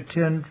chapter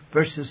 10,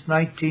 verses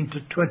 19 to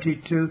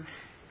 22,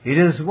 it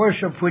is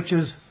worship which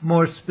is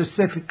more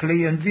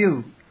specifically in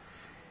view.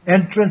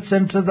 Entrance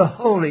into the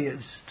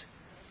holiest,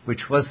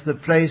 which was the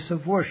place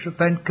of worship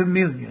and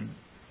communion.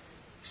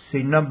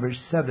 See Numbers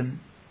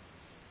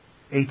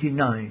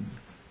 7:89.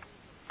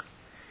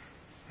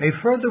 A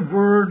further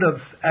word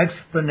of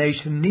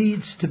explanation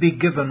needs to be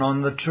given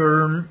on the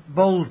term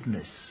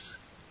boldness.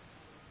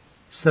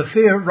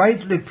 Sophia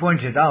rightly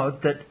pointed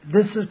out that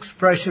this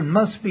expression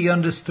must be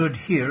understood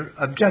here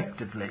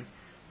objectively,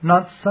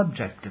 not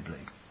subjectively,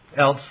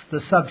 else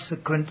the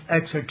subsequent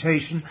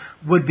exhortation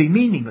would be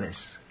meaningless.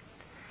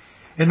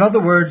 In other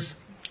words,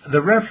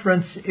 the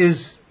reference is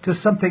to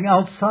something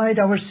outside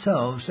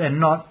ourselves and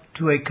not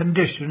to a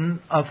condition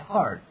of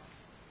heart.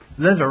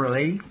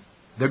 Literally,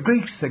 the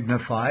Greek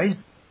signifies,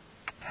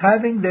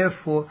 having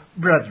therefore,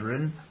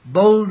 brethren,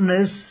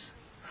 boldness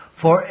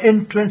for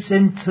entrance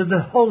into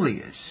the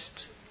holiest.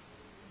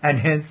 And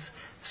hence,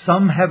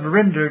 some have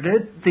rendered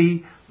it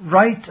the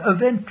right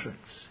of entrance.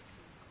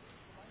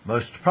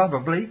 Most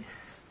probably,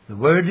 the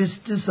word is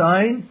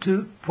designed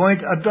to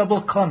point a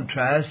double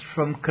contrast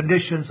from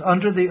conditions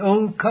under the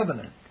Old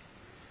Covenant.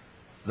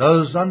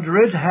 Those under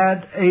it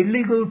had a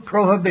legal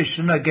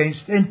prohibition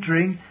against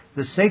entering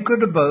the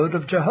sacred abode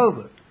of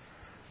Jehovah,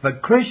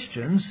 but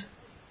Christians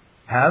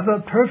have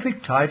a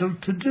perfect title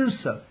to do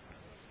so.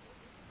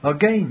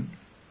 Again,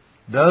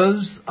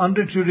 those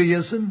under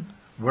Judaism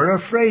were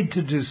afraid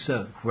to do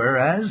so,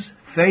 whereas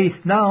faith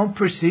now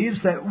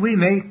perceives that we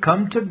may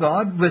come to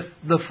God with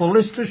the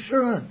fullest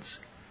assurance,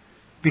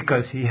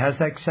 because He has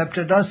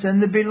accepted us in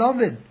the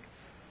Beloved.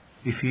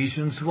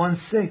 Ephesians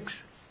 1:6.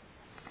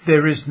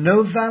 There is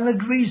no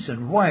valid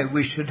reason why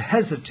we should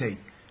hesitate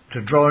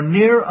to draw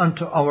near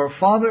unto our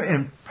Father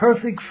in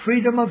perfect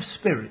freedom of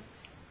spirit.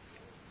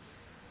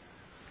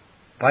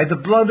 By the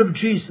blood of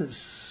Jesus,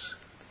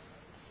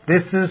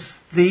 this is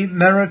the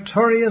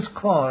meritorious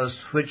cause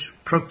which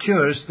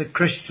procures the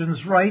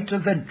Christian's right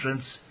of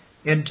entrance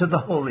into the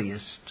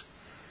holiest,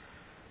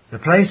 the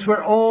place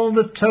where all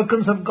the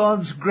tokens of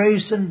God's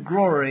grace and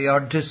glory are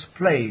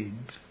displayed.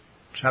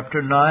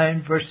 Chapter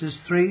 9, verses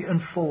 3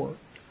 and 4.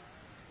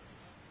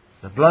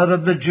 The blood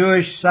of the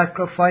Jewish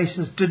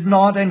sacrifices did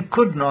not and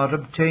could not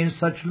obtain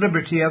such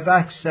liberty of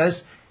access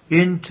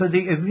into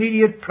the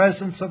immediate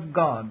presence of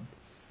God.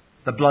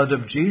 The blood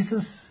of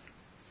Jesus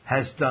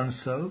has done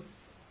so.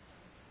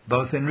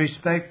 both in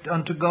respect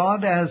unto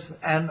God as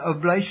an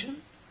oblation,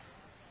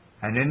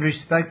 and in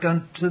respect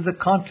unto the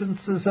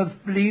consciences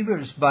of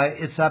believers by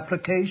its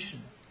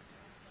application.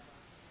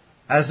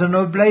 As an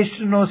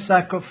oblation or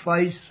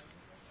sacrifice,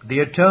 the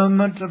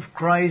atonement of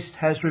Christ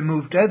has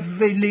removed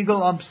every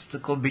legal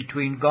obstacle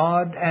between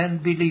God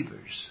and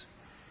believers.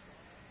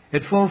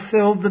 It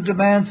fulfilled the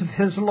demands of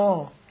His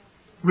law,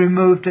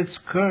 removed its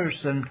curse,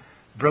 and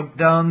broke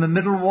down the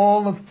middle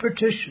wall of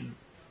partition,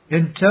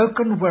 in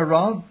token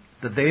whereof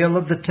the veil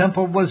of the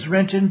temple was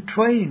rent in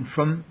twain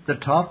from the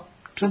top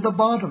to the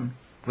bottom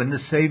when the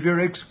Savior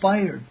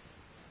expired.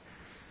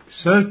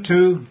 So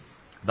too,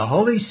 the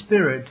Holy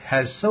Spirit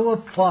has so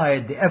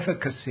applied the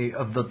efficacy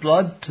of the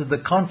blood to the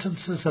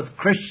consciences of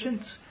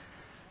Christians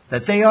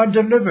that they are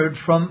delivered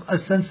from a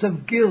sense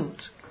of guilt,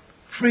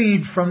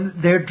 freed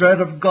from their dread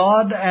of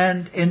God,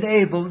 and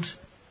enabled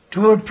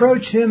to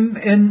approach Him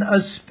in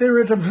a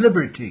spirit of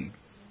liberty.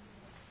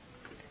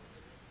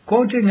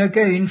 Quoting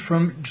again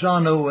from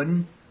John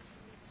Owen,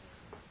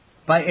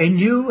 "By a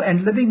new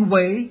and living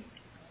way,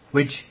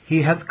 which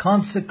He hath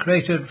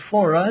consecrated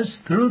for us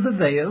through the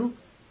veil,"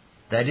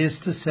 that is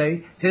to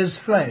say, His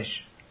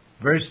flesh.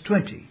 Verse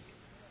 20.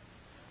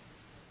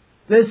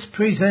 This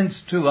presents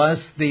to us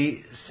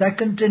the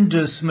second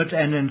inducement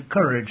and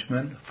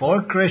encouragement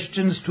for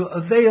Christians to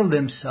avail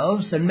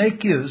themselves and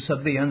make use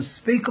of the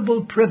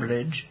unspeakable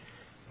privilege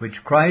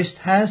which Christ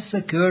has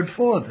secured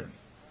for them.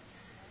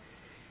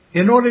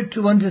 In order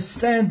to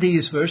understand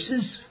these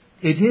verses,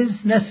 it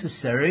is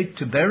necessary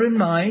to bear in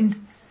mind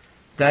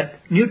that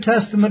New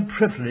Testament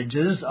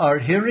privileges are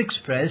here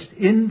expressed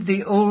in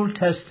the Old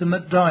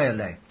Testament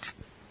dialect.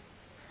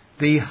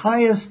 The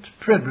highest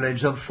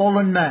privilege of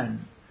fallen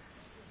man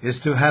is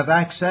to have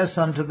access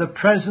unto the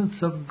presence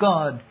of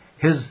God,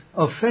 His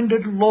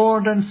offended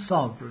Lord and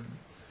Sovereign.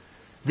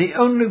 The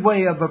only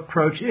way of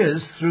approach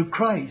is through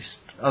Christ,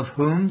 of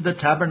whom the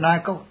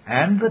tabernacle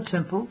and the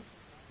temple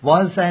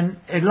was an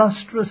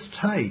illustrious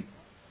type.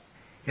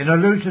 In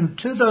allusion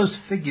to those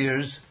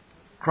figures,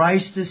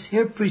 Christ is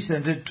here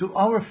presented to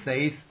our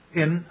faith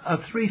in a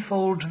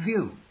threefold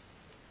view.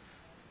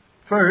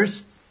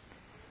 First,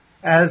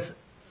 as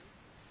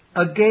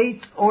a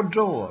gate or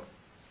door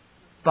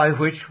by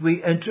which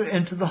we enter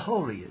into the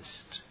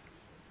holiest.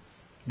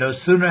 No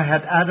sooner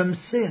had Adam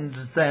sinned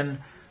than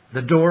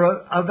the door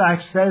of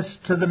access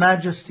to the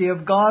majesty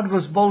of God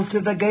was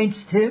bolted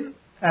against him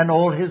and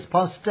all his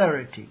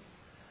posterity.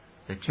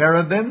 The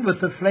cherubim with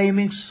the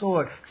flaming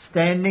sword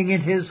standing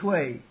in his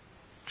way.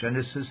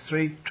 Genesis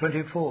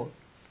 3:24.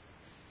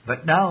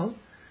 But now,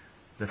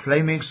 the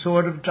flaming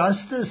sword of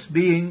justice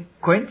being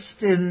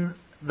quenched in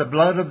the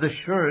blood of the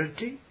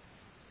surety,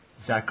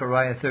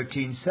 Zechariah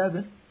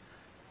 13:7,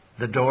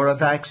 the door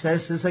of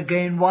access is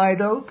again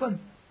wide open.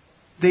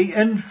 The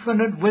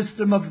infinite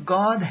wisdom of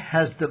God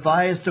has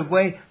devised a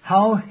way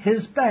how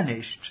His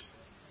banished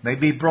may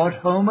be brought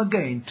home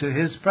again to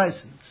His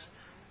presence.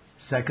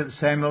 2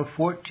 Samuel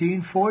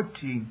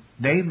 14:14,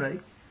 namely,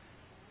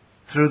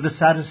 through the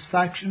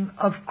satisfaction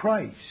of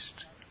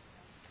Christ.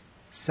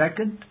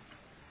 Second,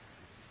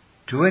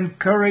 to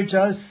encourage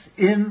us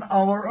in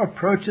our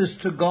approaches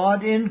to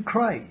God in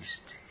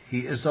Christ, He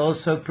is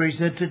also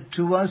presented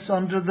to us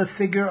under the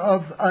figure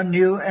of a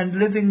new and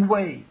living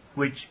way,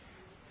 which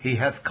He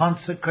hath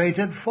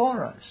consecrated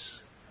for us.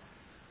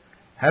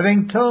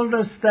 Having told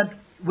us that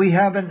we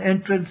have an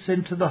entrance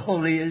into the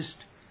holiest,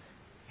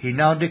 He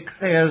now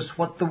declares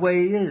what the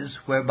way is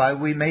whereby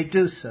we may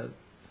do so.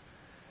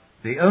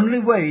 The only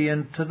way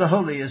into the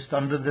holiest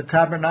under the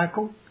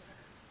tabernacle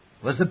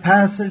was a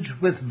passage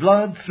with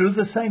blood through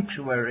the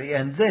sanctuary,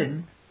 and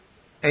then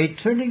a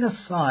turning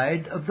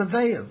aside of the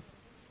veil.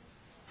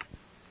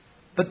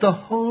 But the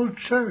whole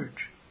church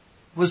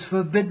was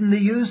forbidden the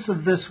use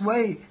of this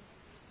way,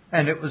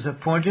 and it was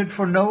appointed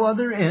for no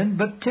other end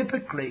but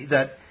typically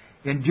that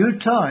in due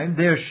time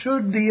there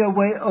should be a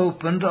way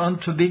opened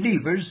unto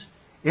believers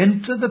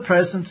into the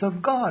presence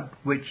of God,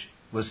 which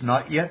was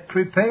not yet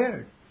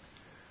prepared.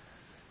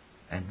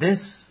 And this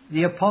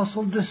the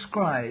apostle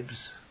describes,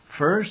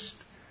 first,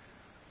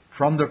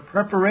 from the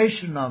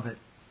preparation of it,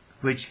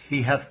 which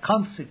he hath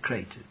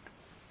consecrated.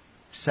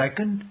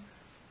 Second,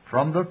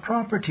 from the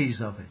properties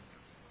of it.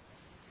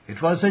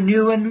 It was a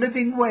new and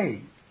living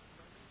way.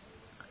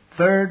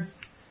 Third,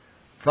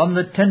 from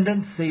the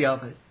tendency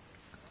of it,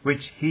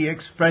 which he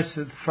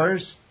expresseth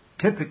first,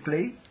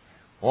 typically,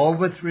 or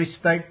with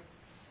respect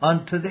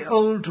unto the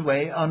old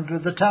way under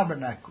the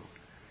tabernacle.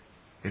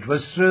 It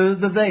was through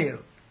the veil.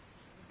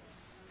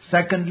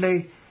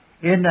 Secondly,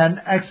 in an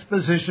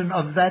exposition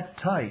of that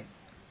type,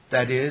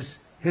 that is,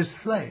 His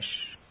flesh.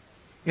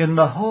 In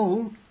the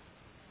whole,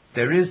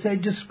 there is a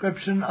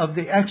description of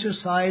the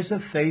exercise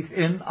of faith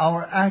in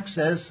our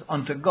access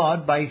unto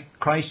God by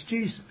Christ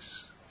Jesus.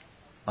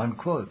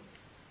 Unquote.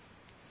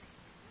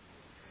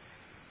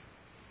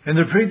 In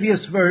the previous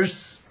verse,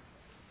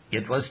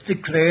 it was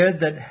declared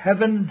that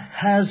heaven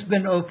has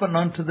been opened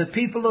unto the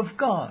people of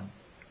God.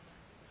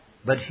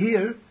 But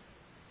here,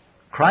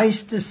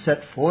 Christ is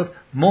set forth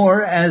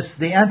more as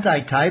the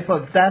antitype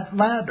of that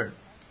ladder.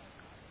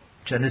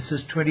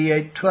 Genesis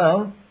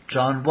 28:12,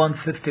 John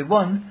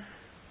 1:51,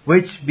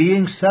 which,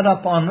 being set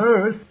up on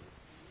earth,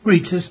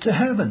 reaches to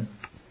heaven.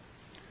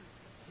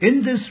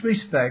 In this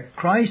respect,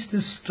 Christ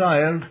is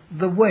styled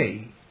the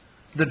way,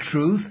 the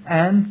truth,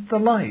 and the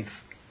life,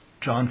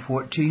 John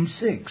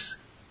 14:6,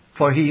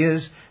 for he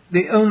is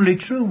the only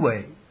true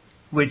way,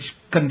 which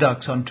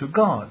conducts unto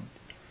God.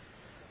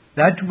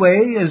 That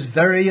way is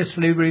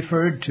variously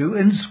referred to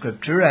in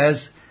Scripture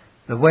as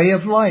the way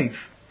of life,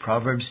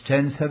 Proverbs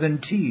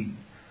 10:17,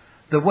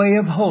 the way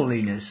of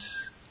holiness,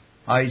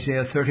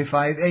 Isaiah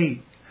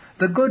 35:8,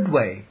 the good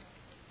way,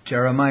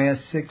 Jeremiah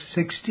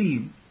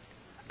 6:16,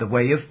 the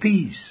way of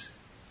peace,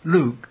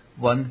 Luke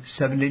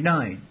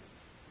 1:79,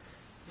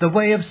 the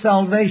way of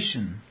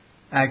salvation,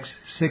 Acts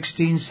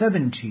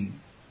 16:17.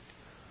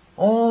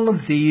 All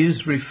of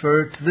these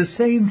refer to the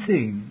same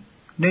thing,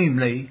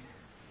 namely,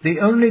 the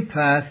only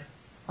path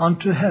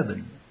unto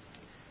heaven.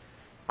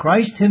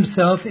 Christ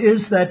himself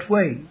is that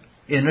way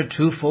in a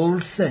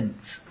twofold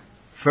sense.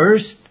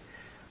 First,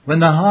 when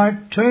the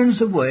heart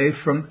turns away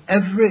from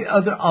every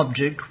other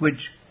object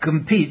which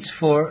competes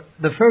for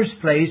the first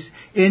place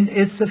in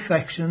its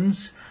affections,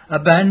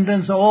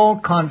 abandons all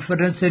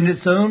confidence in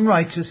its own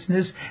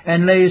righteousness,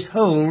 and lays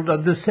hold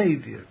of the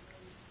Savior.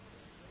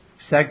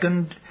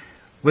 Second,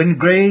 when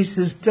grace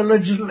is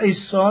diligently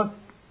sought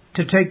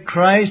to take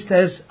Christ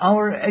as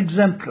our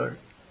exemplar,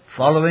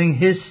 following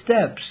his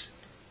steps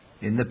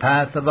in the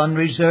path of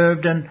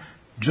unreserved and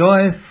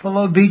joyful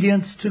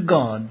obedience to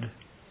God.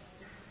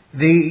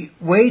 The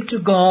way to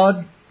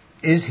God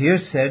is here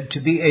said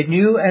to be a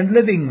new and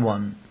living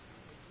one.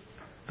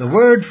 The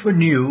word for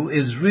new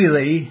is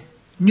really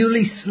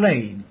newly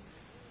slain,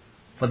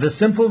 for the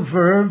simple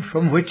verb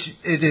from which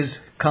it is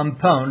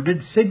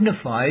compounded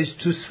signifies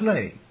to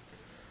slay.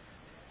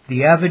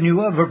 The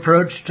avenue of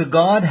approach to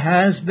God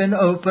has been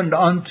opened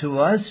unto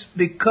us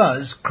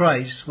because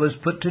Christ was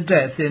put to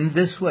death in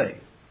this way.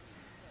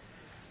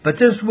 But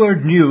this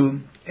word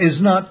new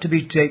is not to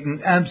be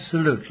taken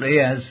absolutely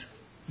as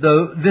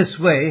though this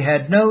way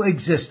had no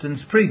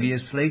existence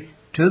previously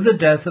to the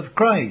death of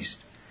Christ,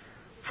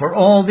 for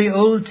all the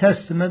Old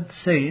Testament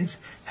saints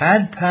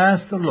had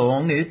passed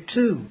along it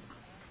too.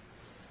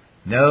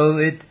 No,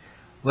 it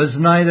was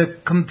neither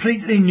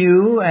completely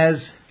new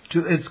as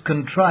to its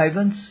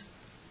contrivance,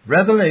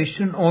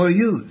 revelation, or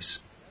use.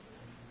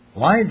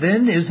 Why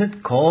then is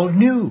it called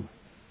new?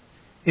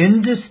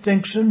 In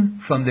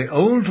distinction from the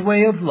old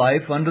way of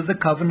life under the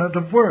covenant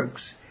of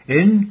works,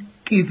 in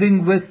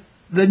keeping with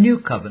the new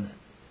covenant,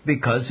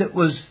 because it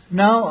was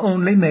now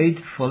only made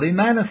fully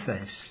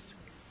manifest,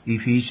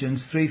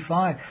 Ephesians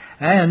 3:5,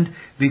 and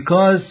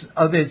because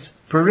of its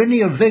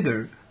perennial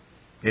vigor,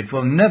 it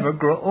will never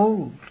grow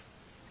old.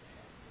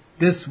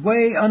 This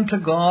way unto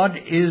God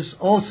is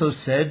also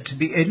said to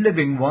be a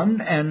living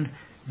one, and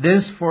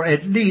this for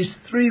at least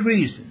three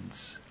reasons.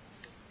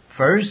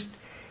 First,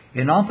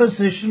 in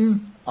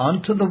opposition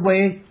unto the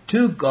way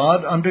to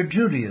God under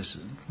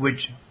Judaism,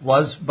 which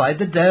was by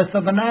the death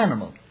of an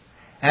animal,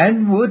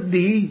 and would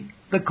be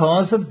the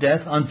cause of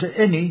death unto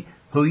any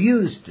who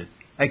used it,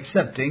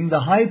 excepting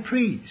the high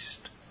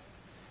priest.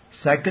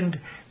 Second,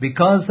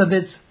 because of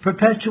its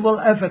perpetual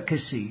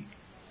efficacy.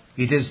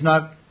 It is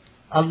not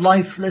a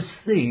lifeless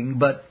thing,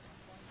 but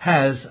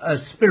has a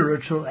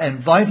spiritual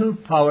and vital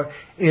power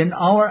in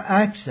our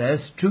access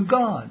to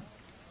God.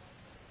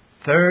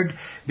 Third,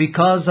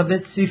 because of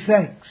its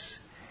effects.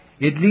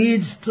 It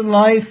leads to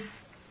life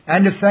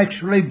and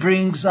effectually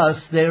brings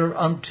us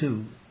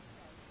thereunto.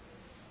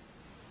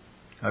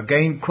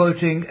 Again,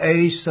 quoting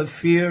A.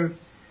 Saphir,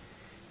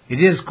 it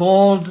is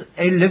called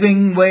a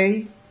living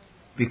way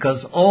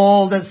because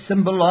all that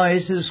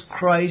symbolizes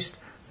Christ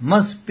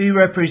must be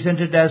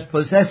represented as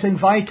possessing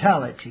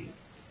vitality.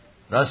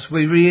 Thus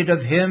we read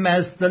of him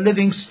as the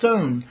living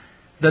stone,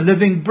 the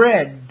living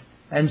bread,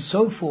 and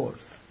so forth.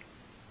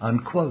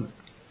 Unquote.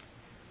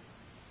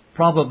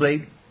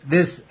 Probably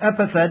this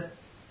epithet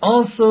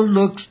also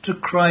looks to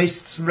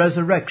Christ's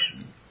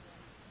resurrection.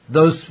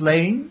 Though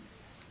slain,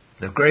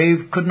 the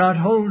grave could not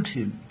hold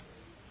him.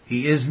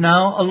 He is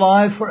now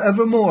alive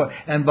forevermore,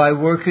 and by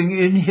working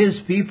in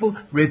his people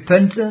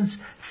repentance,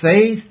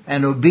 faith,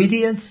 and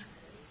obedience,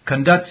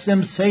 conducts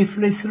them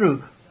safely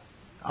through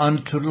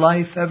unto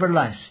life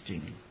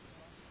everlasting.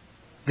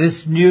 This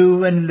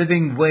new and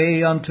living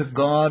way unto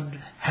God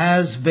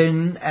has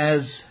been,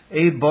 as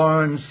A.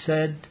 Barnes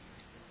said,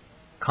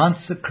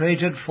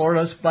 consecrated for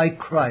us by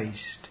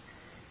Christ.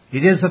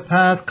 It is a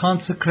path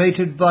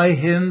consecrated by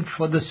him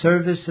for the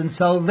service and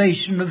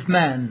salvation of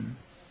man,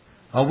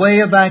 a way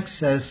of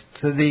access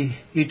to the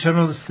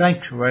eternal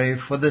sanctuary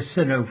for the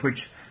sinner, which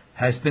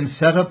has been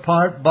set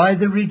apart by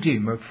the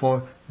Redeemer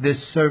for this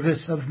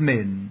service of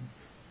men.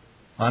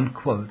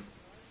 Unquote.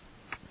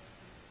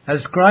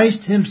 As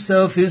Christ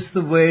himself is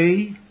the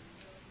way,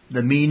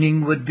 the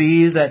meaning would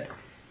be that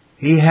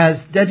he has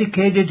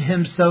dedicated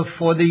himself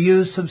for the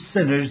use of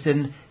sinners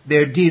in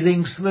their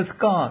dealings with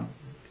God.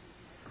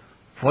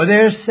 For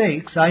their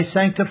sakes I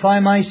sanctify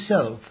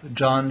myself,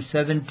 John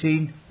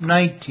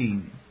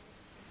 17:19.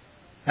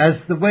 as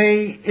the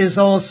way is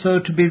also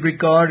to be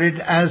regarded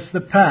as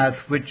the path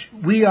which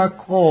we are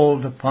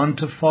called upon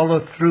to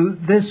follow through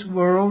this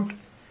world.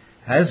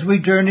 As we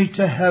journey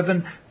to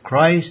heaven,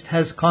 Christ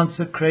has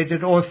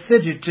consecrated or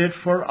fitted it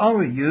for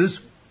our use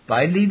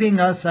by leaving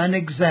us an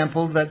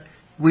example that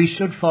we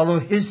should follow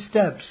His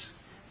steps.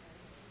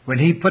 When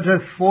He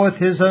putteth forth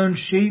His own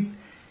sheep,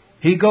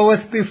 He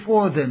goeth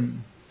before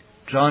them.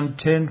 John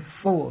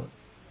 10:4.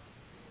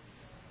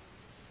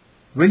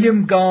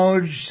 William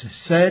Gouge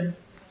said,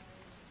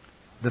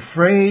 "The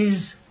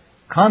phrase,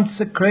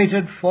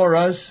 consecrated for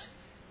us,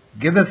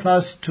 giveth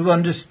us to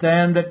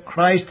understand that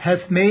Christ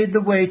hath made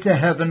the way to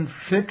heaven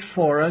fit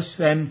for us,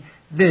 and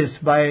this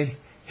by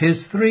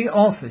His three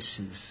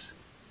offices.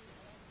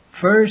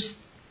 First,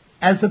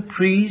 as a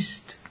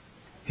priest,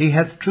 He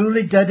hath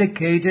truly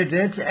dedicated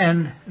it,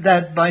 and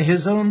that by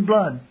His own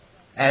blood,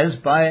 as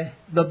by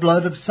the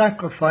blood of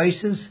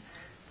sacrifices,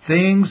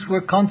 things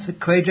were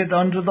consecrated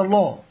under the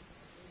law.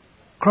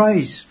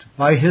 Christ,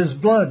 by His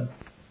blood,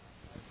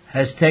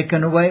 has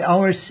taken away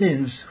our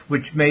sins,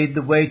 which made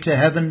the way to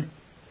heaven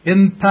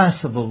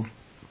impassable."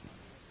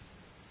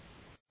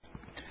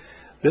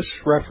 This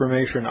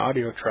Reformation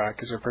audio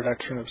track is a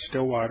production of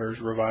Stillwater's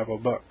Revival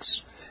Books.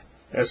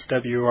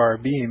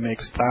 SWRB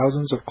makes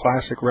thousands of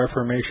classic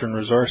Reformation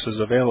resources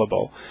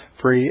available,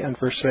 free and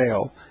for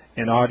sale,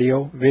 in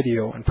audio,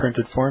 video, and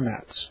printed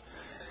formats.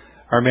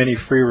 Our many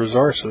free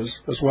resources,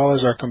 as well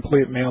as our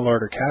complete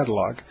mail-order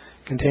catalog,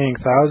 containing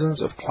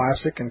thousands of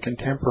classic and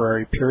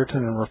contemporary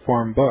Puritan and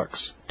Reformed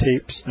books,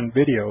 tapes, and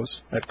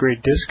videos at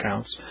great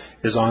discounts,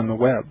 is on the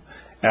web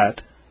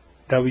at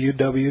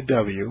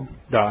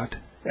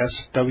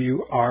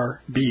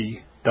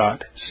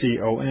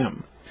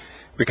www.swrb.com.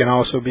 We can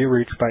also be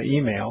reached by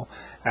email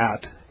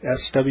at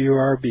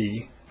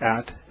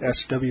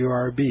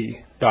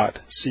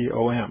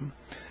swrb@swrb.com,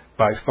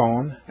 by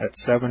phone at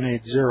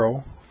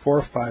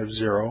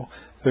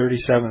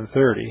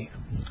 780-450-3730,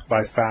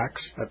 by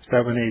fax at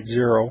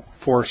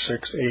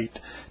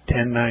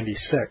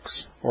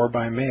 780-468-1096, or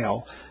by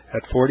mail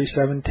at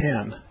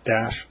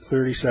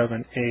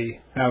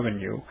 4710-37A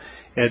Avenue,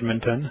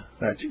 Edmonton,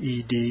 that's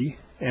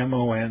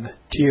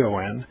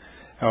Edmonton,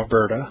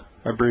 Alberta,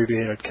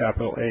 abbreviated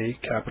capital A,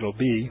 capital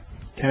B,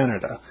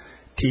 Canada,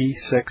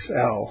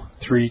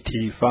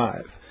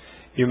 T6L3T5.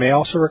 You may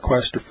also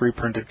request a free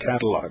printed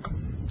catalog.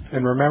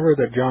 And remember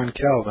that John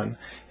Calvin,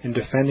 in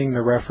defending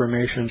the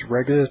Reformation's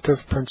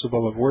regulative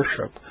principle of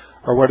worship,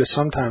 or what is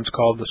sometimes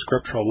called the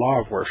scriptural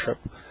law of worship,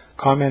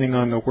 commenting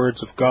on the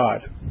words of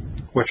God,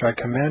 "which I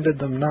commanded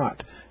them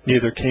not,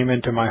 neither came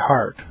into my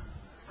heart,"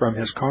 from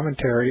his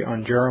commentary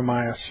on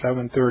Jeremiah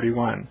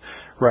 7:31,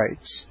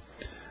 writes,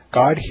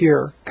 "God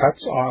here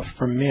cuts off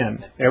from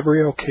men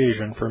every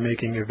occasion for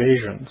making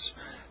evasions,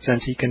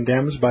 since He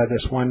condemns by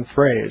this one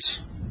phrase,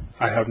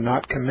 'I have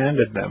not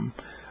commanded them,'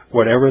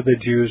 whatever the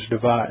Jews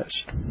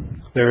devised.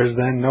 There is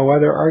then no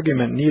other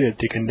argument needed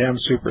to condemn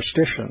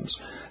superstitions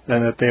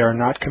than that they are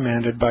not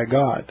commanded by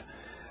God.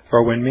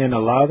 For when men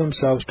allow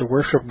themselves to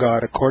worship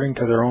God according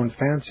to their own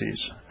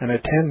fancies, and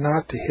attend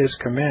not to His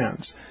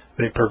commands,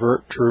 they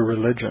pervert true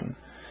religion.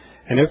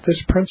 And if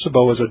this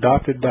principle was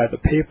adopted by the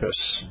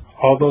Papists,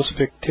 all those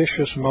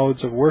fictitious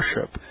modes of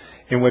worship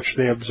in which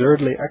they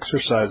absurdly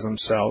exercise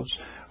themselves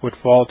would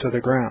fall to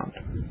the ground.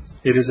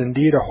 It is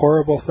indeed a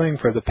horrible thing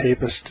for the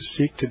Papists to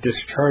seek to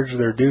discharge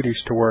their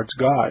duties towards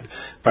God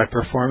by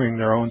performing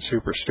their own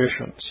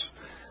superstitions.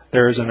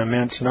 There is an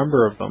immense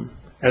number of them,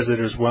 as it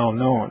is well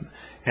known,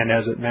 and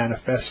as it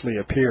manifestly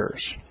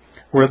appears.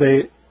 Were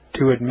they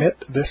to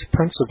admit this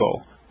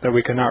principle, that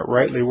we cannot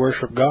rightly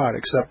worship God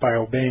except by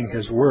obeying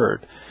His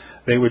word,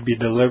 they would be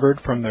delivered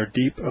from their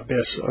deep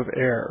abyss of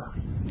error.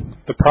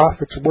 The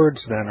prophet's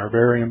words, then, are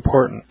very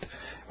important,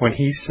 when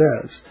he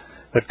says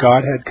that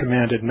God had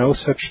commanded no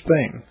such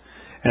thing,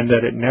 and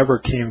that it never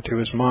came to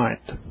his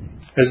mind,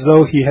 as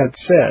though he had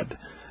said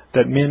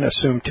that men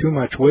assume too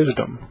much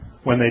wisdom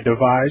when they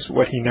devise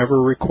what He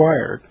never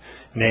required,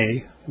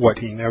 nay, what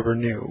He never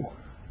knew.